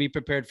Glenda, be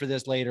prepared for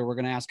this later. We're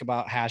going to ask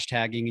about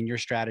hashtagging and your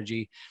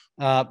strategy.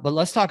 But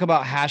let's talk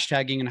about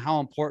hashtagging and how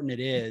important it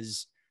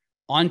is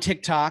on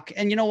TikTok.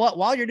 And you know what,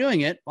 while you're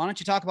doing it, why don't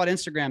you talk about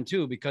Instagram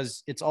too,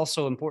 because it's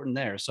also important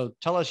there. So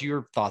tell us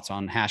your thoughts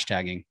on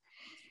hashtagging.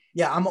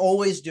 Yeah, I'm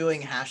always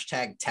doing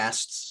hashtag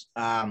tests.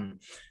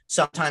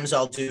 Sometimes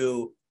I'll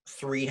do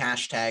 3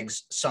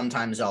 hashtags.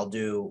 Sometimes I'll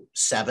do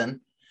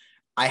 7.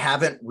 I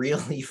haven't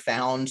really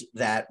found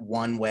that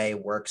one way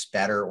works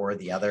better or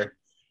the other.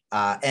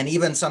 and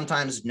even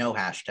sometimes no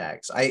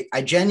hashtags.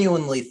 I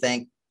genuinely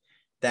think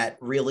that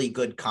really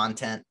good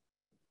content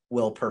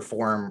will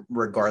perform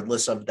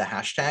regardless of the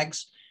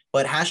hashtags,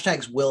 but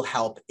hashtags will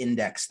help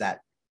index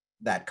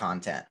that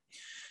content.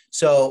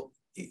 So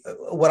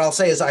what I'll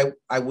say is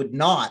I would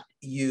not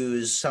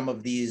use some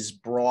of these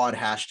broad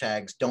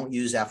hashtags. Don't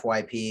use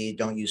FYP,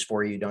 don't use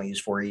For You, don't use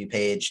For You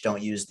page,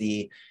 don't use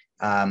the,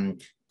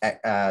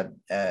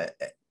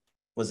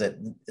 was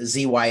it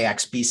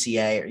ZYX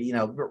BCA, or, you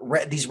know,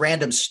 these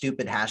random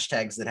stupid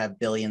hashtags that have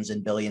billions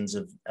and billions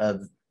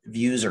of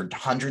views or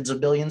hundreds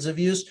of billions of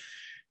views,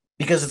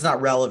 because it's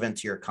not relevant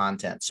to your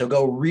content. So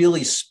go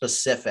really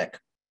specific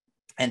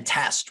and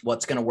test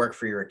what's going to work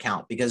for your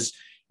account, because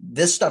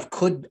this stuff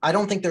I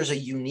don't think there's a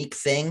unique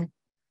thing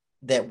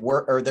that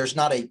or there's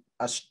not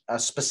a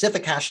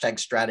specific hashtag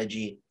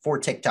strategy for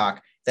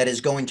TikTok that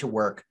is going to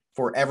work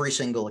for every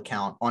single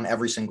account on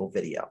every single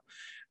video.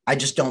 I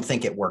just don't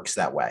think it works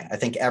that way. I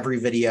think every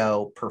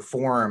video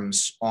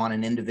performs on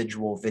an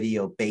individual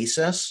video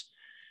basis.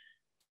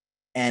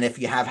 And if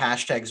you have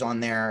hashtags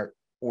on there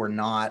or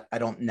not, I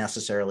don't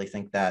necessarily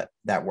think that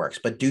works,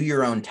 but do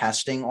your own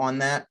testing on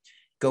that.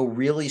 Go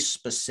really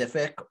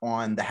specific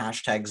on the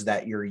hashtags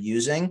that you're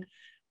using.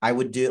 I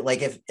would do,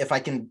 like, if I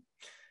can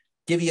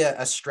give you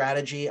a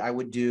strategy, I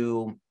would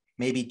do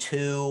maybe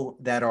 2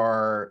 that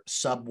are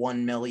sub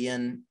 1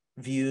 million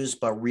views,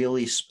 but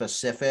really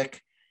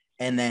specific.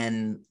 And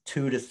then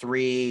 2 to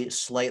 3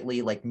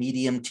 slightly like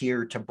medium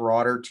tier to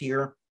broader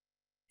tier.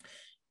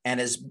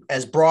 And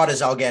as broad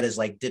as I'll get is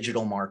like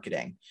digital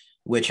marketing,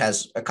 which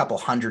has a couple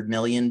 100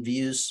 million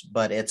views,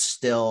 but it's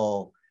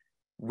still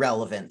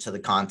relevant to the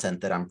content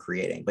that I'm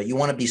creating. But you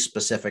want to be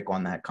specific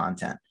on that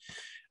content.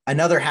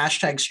 Another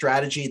hashtag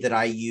strategy that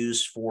I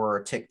use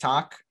for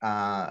TikTok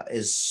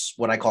is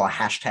what I call a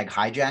hashtag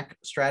hijack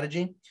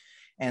strategy.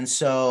 And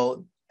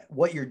so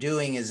what you're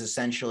doing is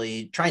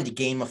essentially trying to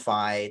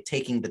gamify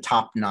taking the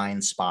top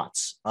 9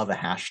 spots of a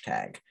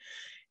hashtag.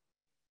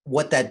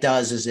 What that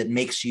does is it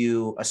makes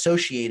you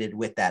associated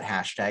with that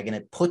hashtag, and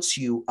it puts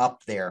you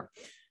up there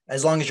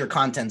as long as your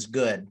content's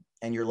good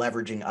and you're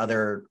leveraging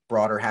other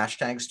broader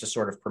hashtags to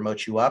sort of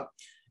promote you up.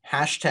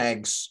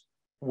 Hashtags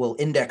will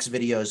index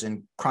videos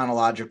in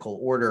chronological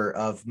order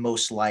of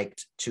most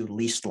liked to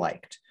least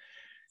liked.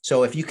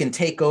 So if you can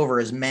take over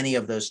as many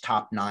of those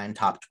top 9,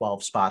 top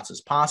 12 spots as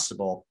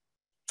possible,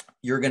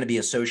 you're going to be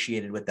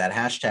associated with that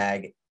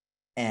hashtag.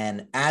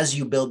 And as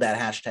you build that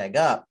hashtag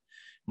up,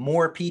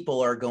 more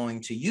people are going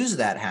to use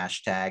that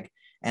hashtag,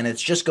 and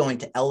it's just going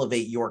to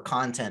elevate your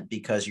content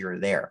because you're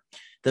there.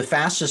 The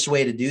fastest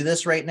way to do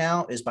this right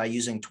now is by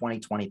using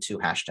 2022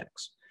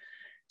 hashtags.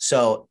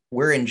 So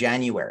we're in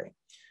January.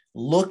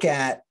 Look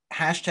at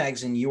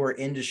hashtags in your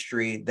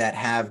industry that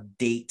have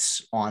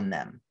dates on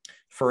them.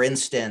 For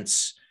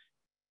instance,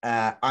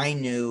 I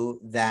knew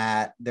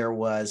that there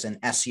was an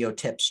SEO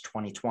Tips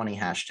 2020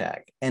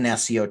 hashtag, an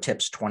SEO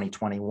Tips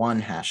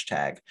 2021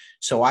 hashtag.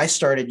 So I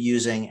started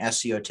using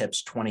SEO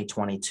Tips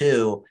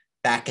 2022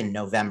 back in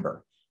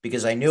November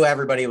because I knew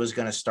everybody was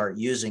going to start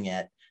using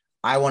it.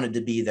 I wanted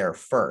to be there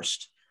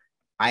first.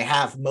 I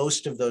have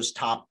most of those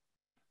top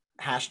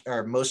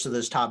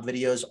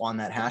videos on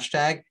that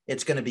hashtag.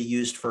 It's going to be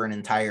used for an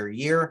entire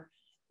year.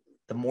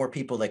 The more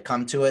people that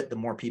come to it, the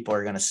more people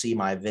are going to see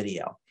my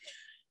video.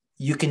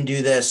 You can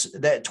do this.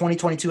 That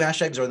 2022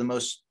 hashtags are the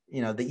most,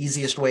 the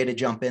easiest way to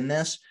jump in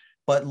this,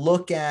 but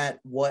look at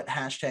what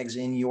hashtags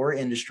in your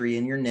industry,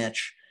 in your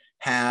niche,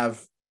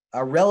 have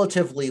a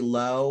relatively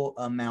low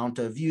amount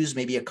of views,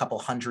 maybe a couple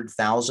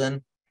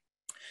 100,000,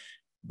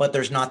 but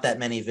there's not that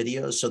many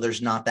videos. So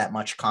there's not that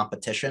much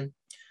competition.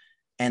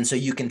 And so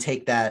you can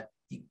take that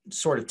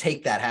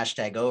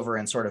hashtag over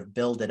and sort of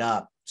build it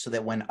up so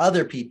that when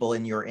other people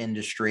in your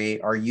industry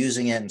are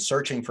using it and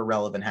searching for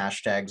relevant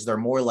hashtags, they're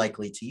more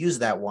likely to use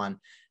that one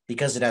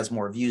because it has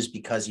more views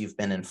because you've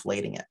been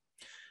inflating it.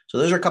 So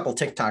those are a couple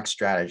TikTok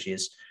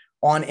strategies.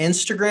 On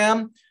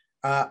Instagram,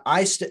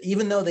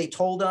 even though they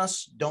told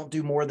us don't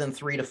do more than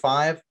 3 to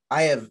 5,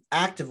 I have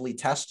actively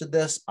tested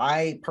this.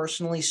 I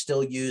personally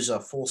still use a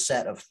full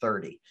set of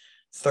 30.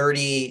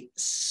 30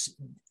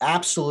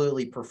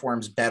 absolutely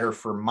performs better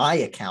for my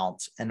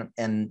account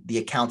and the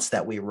accounts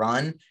that we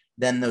run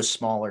than those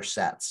smaller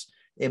sets.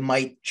 It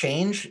might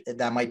change.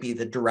 That might be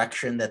the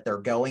direction that they're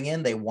going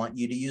in. They want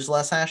you to use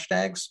less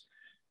hashtags.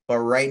 But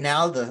right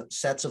now, the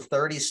sets of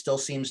 30 still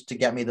seems to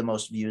get me the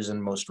most views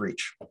and most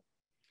reach.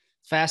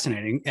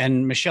 Fascinating.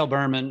 And Michelle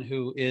Berman,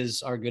 who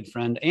is our good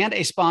friend and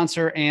a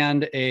sponsor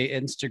and a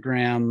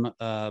Instagram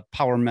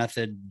Power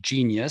Method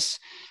genius,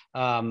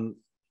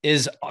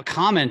 is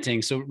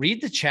commenting. So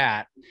read the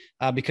chat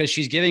because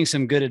she's giving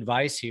some good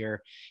advice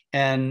here.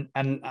 And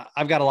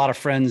I've got a lot of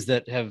friends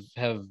that have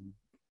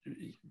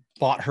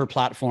bought her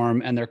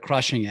platform and they're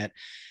crushing it.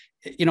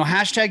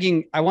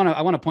 Hashtagging. I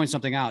want to point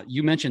something out.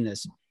 You mentioned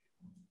this.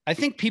 I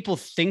think people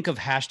think of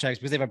hashtags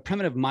because they have a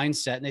primitive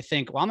mindset and they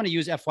think, well, I'm going to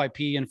use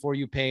FYP and For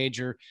You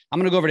page, or I'm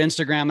going to go over to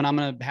Instagram and I'm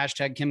going to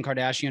hashtag Kim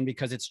Kardashian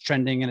because it's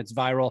trending and it's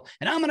viral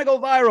and I'm going to go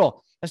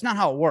viral. That's not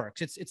how it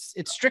works. It's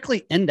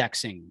strictly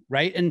indexing,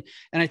 right? And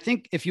I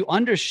think if you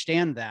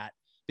understand that,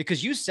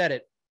 because you said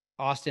it,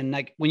 Austin,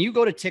 like when you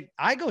go to TikTok,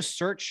 I go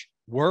search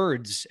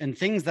words and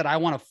things that I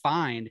want to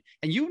find,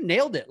 and you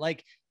nailed it.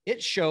 Like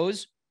it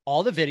shows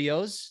all the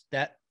videos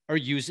that are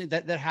using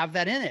that have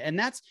that in it. And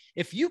that's,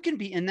 if you can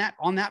be in that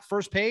on that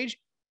first page,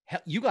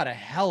 you got a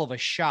hell of a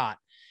shot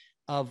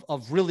of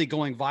really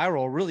going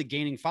viral, really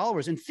gaining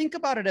followers. And think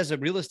about it as a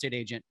real estate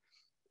agent.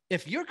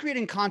 If you're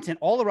creating content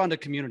all around a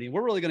community,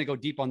 we're really going to go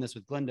deep on this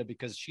with Glenda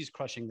because she's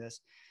crushing this,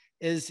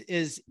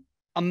 is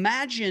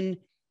imagine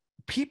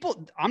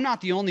people, I'm not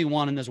the only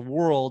one in this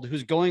world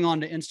who's going on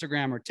to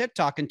Instagram or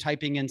TikTok and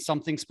typing in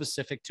something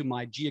specific to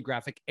my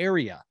geographic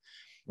area.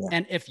 Yeah.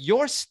 And if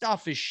your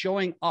stuff is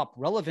showing up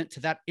relevant to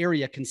that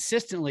area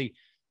consistently,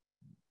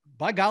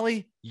 by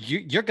golly,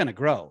 you're going to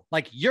grow.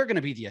 Like you're going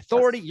to be the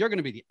authority. You're going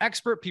to be the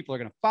expert. People are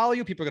going to follow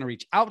you. People are going to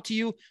reach out to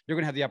you. You're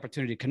going to have the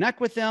opportunity to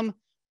connect with them.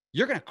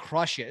 You're going to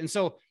crush it. And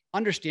so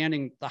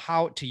understanding the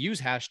how to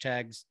use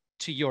hashtags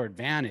to your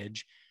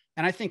advantage.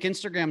 And I think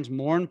Instagram's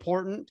more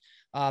important.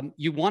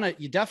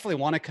 You definitely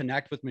want to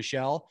connect with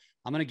Michelle.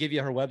 I'm going to give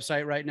you her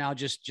website right now,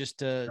 just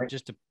to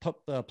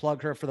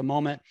plug her for the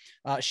moment.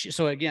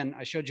 So again,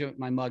 I showed you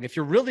my mug. If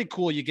you're really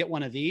cool, you get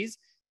one of these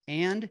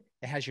and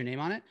it has your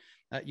name on it.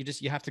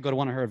 You have to go to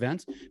one of her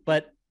events,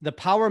 but the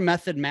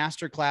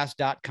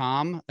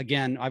powermethodmasterclass.com.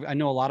 Again, I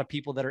know a lot of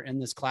people that are in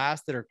this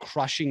class that are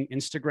crushing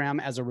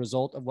Instagram as a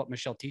result of what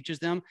Michelle teaches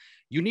them.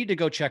 You need to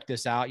go check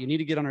this out. You need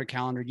to get on her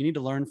calendar. You need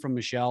to learn from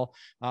Michelle.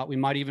 We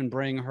might even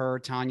bring her,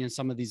 Tanya, and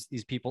some of these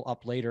people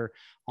up later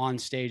on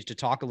stage to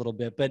talk a little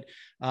bit, but,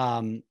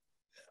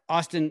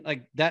 Austin,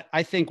 like that,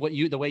 I think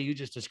the way you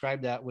just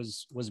described that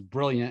was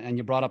brilliant. And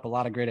you brought up a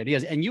lot of great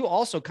ideas. And you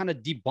also kind of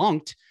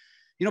debunked,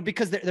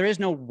 because there's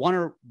no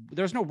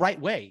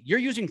right way. You're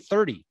using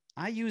 30.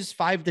 I use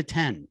 5 to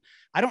 10.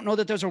 I don't know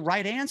that there's a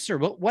right answer,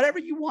 but whatever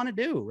you want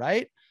to do,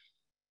 right?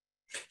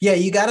 Yeah,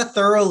 you got to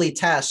thoroughly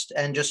test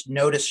and just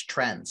notice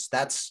trends.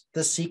 That's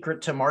the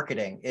secret to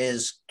marketing,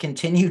 is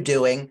continue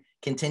testing,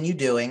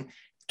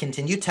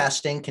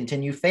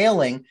 continue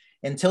failing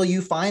until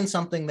you find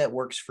something that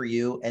works for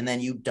you. And then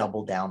you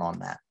double down on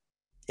that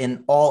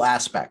in all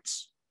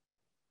aspects.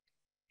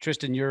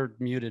 Tristan, you're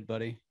muted,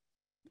 buddy.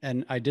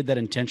 And I did that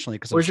intentionally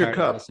because I'm tired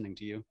of listening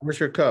to you. Where's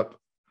your cup?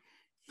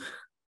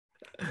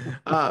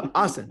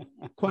 Austin,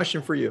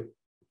 question for you.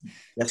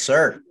 Yes,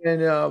 sir.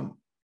 And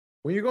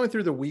when you're going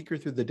through the week or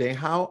through the day,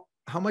 how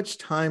much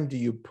time do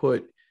you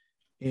put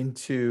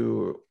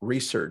into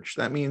research?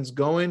 That means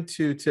going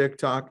to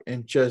TikTok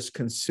and just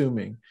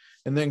consuming,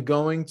 and then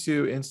going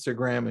to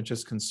Instagram and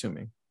just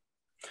consuming.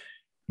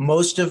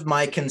 Most of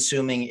my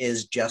consuming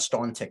is just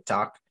on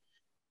TikTok.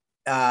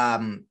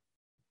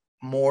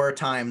 More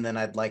time than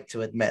I'd like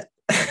to admit.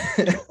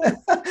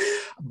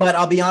 But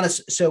I'll be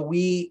honest. So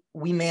we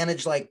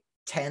manage like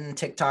 10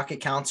 TikTok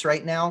accounts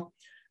right now.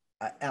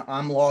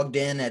 I'm logged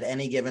in at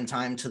any given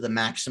time to the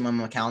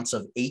maximum accounts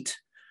of 8.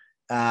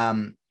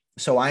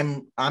 So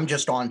I'm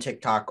just on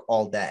TikTok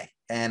all day,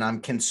 and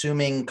I'm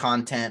consuming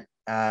content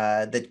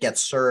that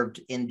gets served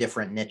in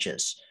different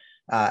niches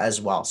as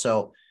well.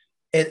 So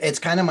it's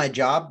kind of my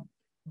job,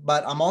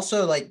 but I'm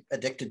also like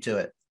addicted to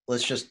it.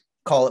 Let's just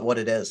call it what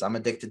it is. I'm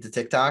addicted to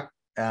TikTok.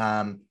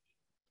 And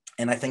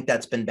I think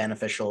that's been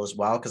beneficial as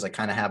well, because I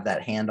kind of have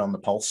that hand on the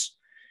pulse.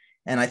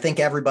 And I think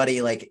everybody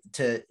I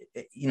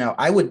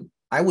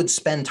would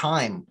spend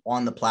time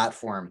on the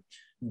platform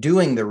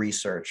doing the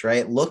research,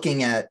 right?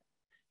 Looking at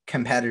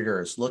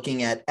competitors,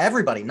 looking at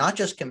everybody, not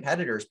just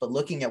competitors, but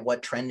looking at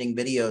what trending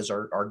videos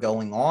are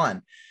going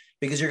on,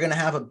 because you're going to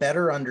have a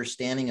better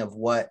understanding of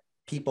what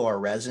people are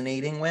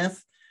resonating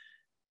with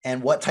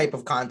and what type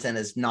of content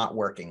is not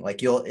working.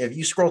 Like if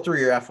you scroll through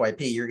your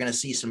FYP, you're going to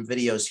see some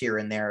videos here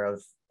and there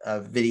of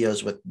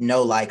videos with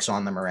no likes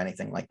on them or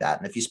anything like that.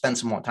 And if you spend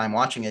some more time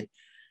watching it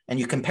and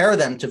you compare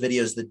them to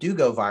videos that do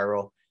go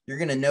viral, you're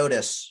going to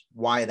notice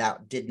why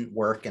that didn't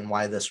work and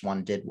why this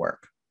one did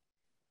work.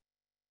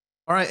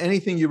 All right.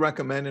 Anything you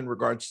recommend in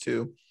regards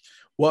to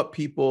what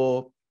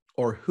people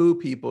or who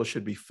people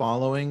should be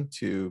following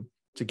to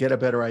get a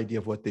better idea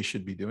of what they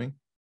should be doing?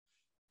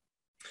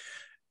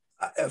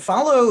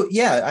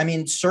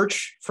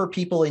 Search for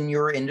people in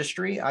your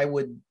industry. I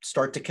would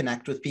start to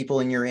connect with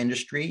people in your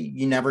industry.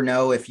 You never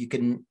know if you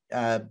can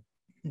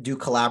do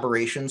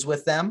collaborations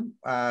with them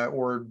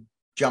or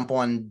jump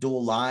on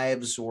dual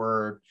lives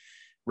or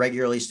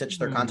regularly stitch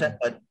their content,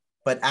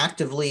 but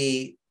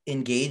actively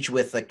engage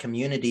with a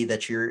community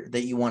that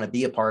you want to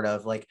be a part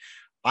of. Like,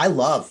 I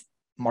love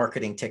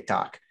marketing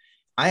TikTok.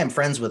 I am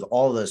friends with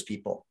all those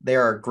people. They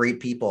are great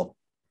people,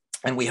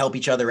 and we help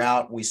each other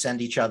out. We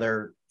send each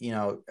other,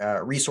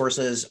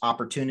 resources,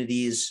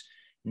 opportunities,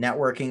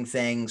 networking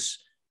things,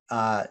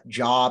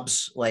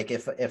 jobs. Like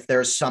if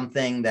there's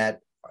something that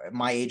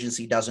my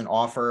agency doesn't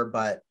offer,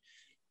 but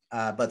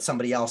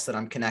somebody else that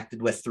I'm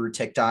connected with through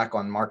TikTok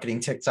on marketing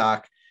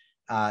TikTok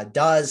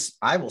does,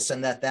 I will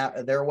send that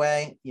their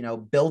way,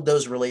 build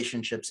those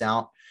relationships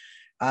out.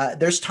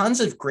 There's tons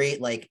of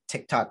great like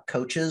TikTok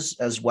coaches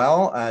as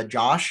well.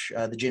 Josh,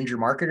 the Ginger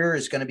Marketer,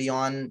 is going to be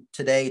on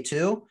today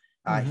too.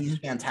 He's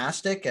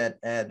fantastic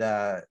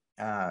at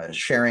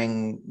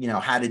sharing,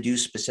 how to do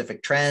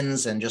specific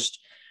trends and just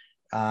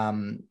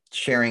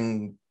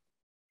sharing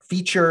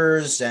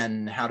features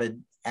and how to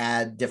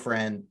add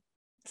different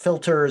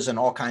filters and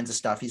all kinds of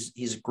stuff.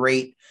 He's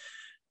great.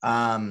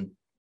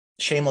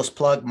 Shameless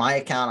plug, my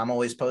account. I'm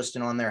always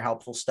posting on there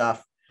helpful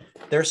stuff.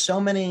 There's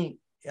so many,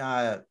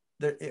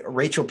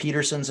 Rachel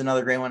Peterson's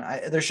another great one.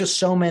 There's just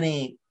so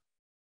many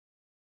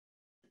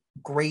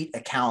great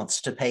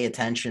accounts to pay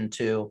attention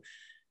to,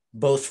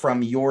 both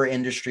from your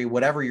industry,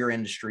 whatever your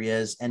industry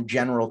is, and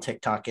general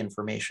TikTok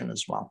information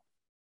as well.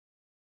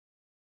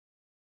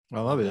 I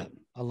love it.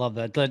 I love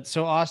that.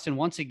 So Austin,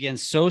 once again,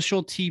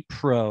 Social T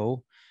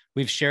Pro.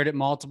 We've shared it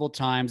multiple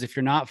times. If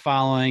you're not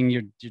following,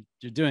 you're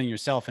doing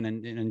yourself an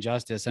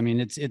injustice. I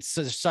mean, it's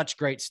such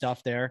great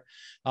stuff there.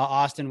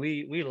 Austin,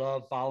 we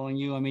love following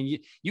you. I mean,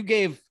 you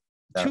gave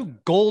 2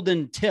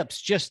 golden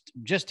tips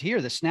just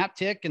here, the snap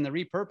tick and the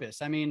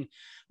repurpose. I mean,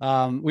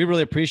 we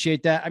really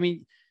appreciate that. I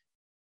mean,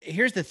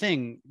 here's the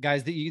thing,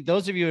 guys,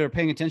 those of you who are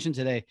paying attention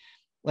today,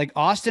 like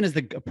Austin is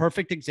the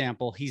perfect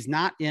example. He's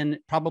not in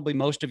probably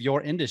most of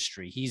your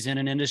industry. He's in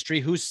an industry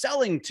who's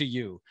selling to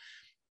you.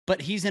 But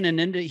he's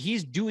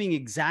he's doing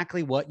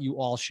exactly what you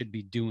all should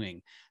be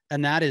doing.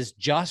 And that is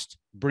just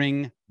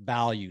bring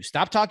value.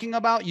 Stop talking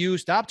about you.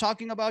 Stop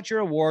talking about your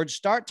awards.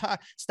 Stop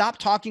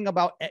talking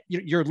about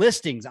your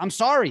listings. I'm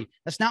sorry.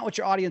 That's not what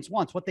your audience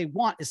wants. What they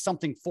want is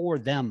something for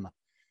them.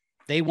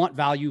 They want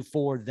value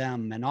for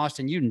them. And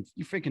Austin, you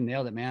freaking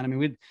nailed it, man. I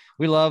mean,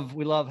 we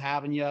love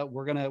having you.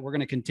 We're going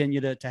to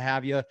continue to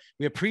have you.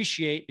 We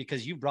appreciate,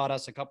 because you brought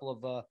us a couple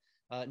of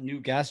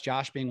new guests,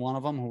 Josh being one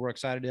of them, who we're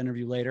excited to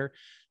interview later.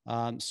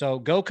 So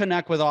go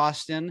connect with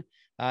Austin.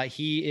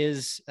 He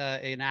is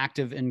an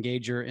active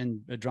engager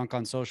in Drunk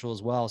on Social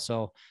as well.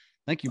 So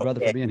thank you, brother,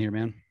 for being here,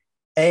 man.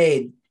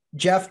 Hey,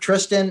 Jeff,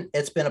 Tristan,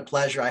 it's been a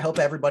pleasure. I hope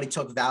everybody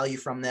took value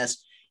from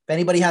this. If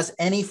anybody has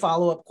any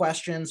follow-up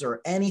questions or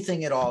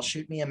anything at all,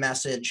 shoot me a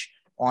message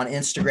on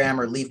Instagram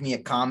or leave me a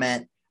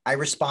comment. I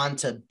respond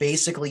to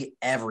basically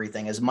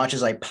everything as much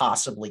as I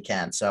possibly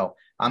can. So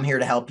I'm here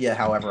to help you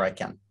however I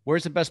can.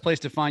 Where's the best place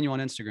to find you on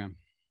Instagram?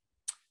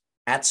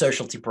 At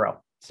Social T Pro.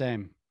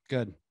 Same.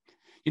 Good.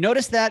 You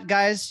notice that,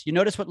 guys? You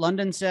notice what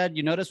London said?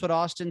 You notice what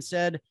Austin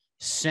said?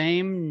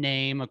 Same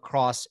name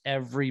across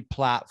every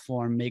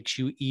platform makes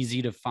you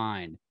easy to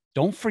find.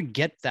 Don't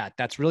forget that.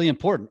 That's really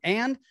important.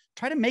 And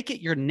try to make it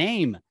your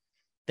name.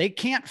 They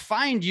can't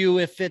find you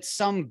if it's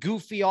some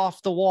goofy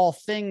off the wall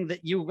thing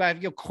that you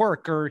have, your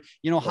quirk or,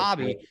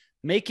 hobby.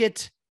 Make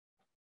it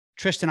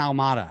Tristan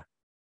Ahumada.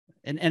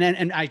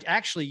 And I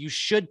actually, you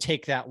should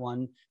take that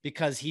one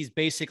because he's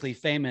basically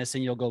famous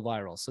and you'll go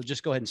viral. So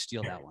just go ahead and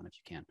steal that one if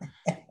you can.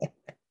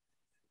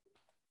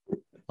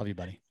 Love you,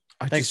 buddy.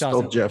 Thanks,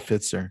 stole Jeff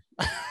Fitzer.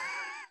 All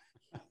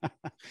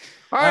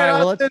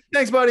right. Well,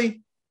 thanks,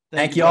 buddy.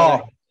 Thank you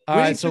all. All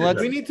right. So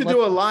we need to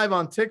do a live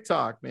on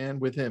TikTok, man,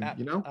 with him,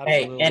 Absolutely.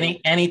 Hey,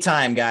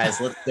 anytime,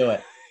 guys. Let's do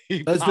it.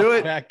 Let's do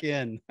it. Back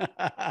in.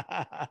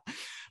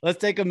 Let's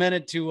take a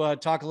minute to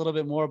talk a little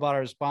bit more about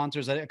our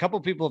sponsors. A couple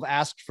of people have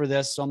asked for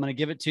this, so I'm going to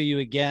give it to you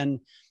again.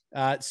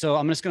 So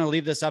I'm just going to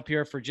leave this up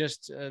here for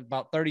just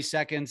about 30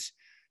 seconds.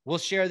 We'll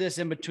share this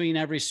in between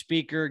every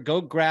speaker.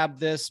 Go grab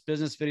this.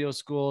 Business Video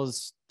School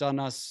has done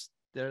us.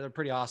 They're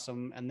pretty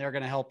awesome, and they're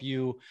going to help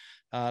you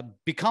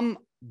become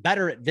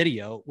better at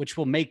video, which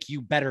will make you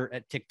better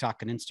at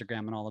TikTok and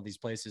Instagram and all of these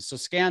places. So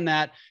scan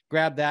that,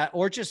 grab that,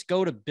 or just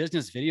go to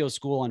Business Video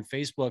School on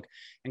Facebook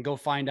and go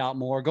find out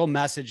more. Go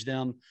message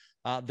them.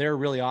 They're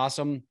really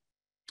awesome.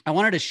 I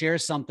wanted to share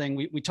something.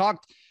 We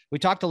talked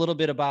a little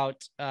bit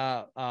about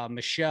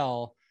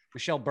Michelle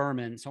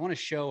Berman. So I want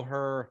to show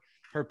her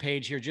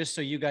page here just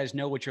so you guys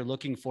know what you're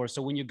looking for.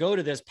 So when you go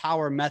to this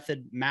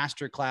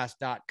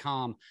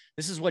powermethodmasterclass.com,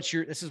 this is what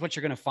you're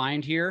going to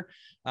find here.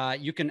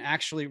 You can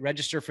actually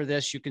register for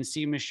this. You can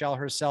see Michelle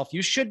herself.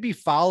 You should be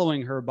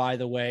following her, by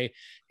the way.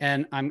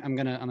 And I'm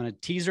going to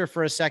tease her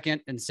for a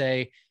second and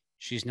say,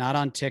 she's not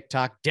on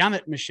TikTok. Damn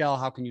it, Michelle.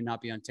 How can you not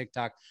be on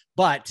TikTok?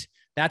 But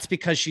that's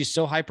because she's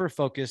so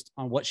hyper-focused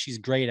on what she's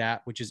great at,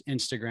 which is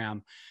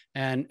Instagram.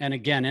 And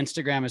again,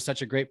 Instagram is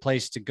such a great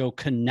place to go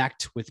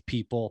connect with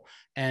people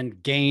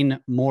and gain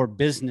more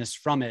business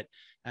from it.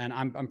 And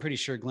I'm pretty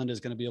sure Glenda is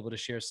going to be able to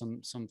share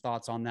some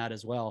thoughts on that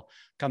as well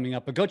coming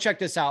up. But go check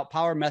this out,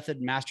 Power Method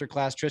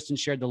Masterclass. Tristan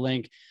shared the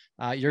link.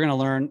 You're going to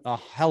learn a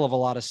hell of a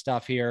lot of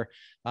stuff here.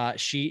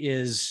 She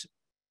is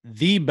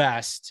the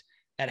best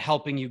at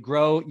helping you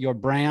grow your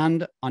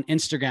brand on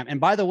Instagram.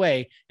 And by the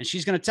way, and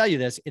she's going to tell you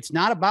this, it's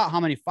not about how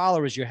many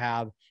followers you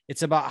have.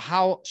 It's about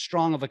how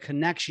strong of a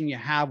connection you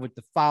have with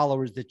the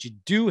followers that you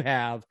do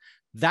have.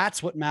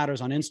 That's what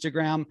matters on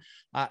Instagram.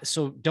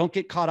 So don't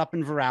get caught up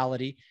in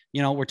virality.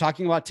 We're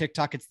talking about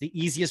TikTok. It's the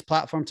easiest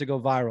platform to go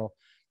viral.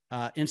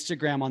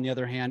 Instagram, on the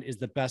other hand, is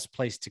the best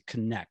place to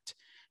connect.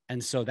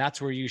 And so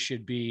that's where you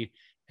should be.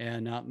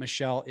 And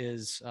Michelle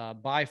is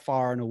by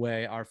far and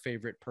away our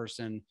favorite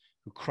person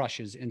who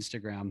crushes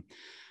Instagram.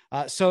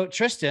 So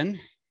Tristan.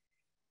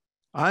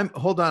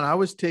 Hold on. I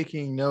was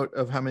taking note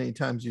of how many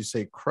times you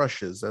say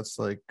crushes. That's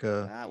like,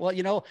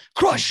 well,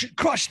 crush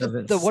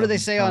the what do they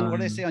say on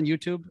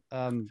YouTube?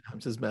 I'm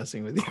just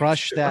messing with you.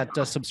 Crush that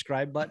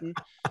subscribe button.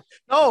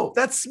 No,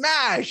 that's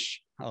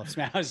smash. Oh,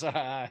 smash.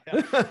 My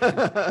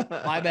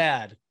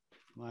bad.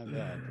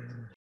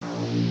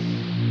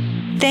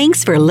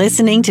 Thanks for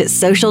listening to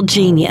Social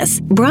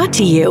Genius, brought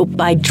to you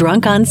by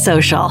Drunk on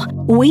Social.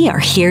 We are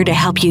here to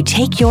help you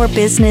take your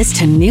business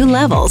to new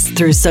levels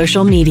through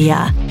social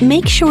media.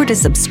 Make sure to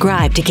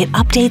subscribe to get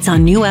updates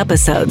on new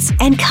episodes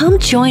and come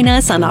join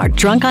us on our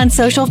Drunk on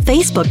Social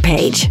Facebook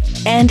page.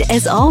 And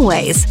as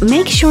always,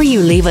 make sure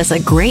you leave us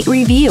a great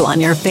review on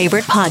your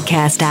favorite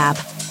podcast app.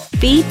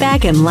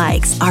 Feedback and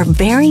likes are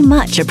very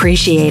much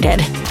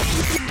appreciated.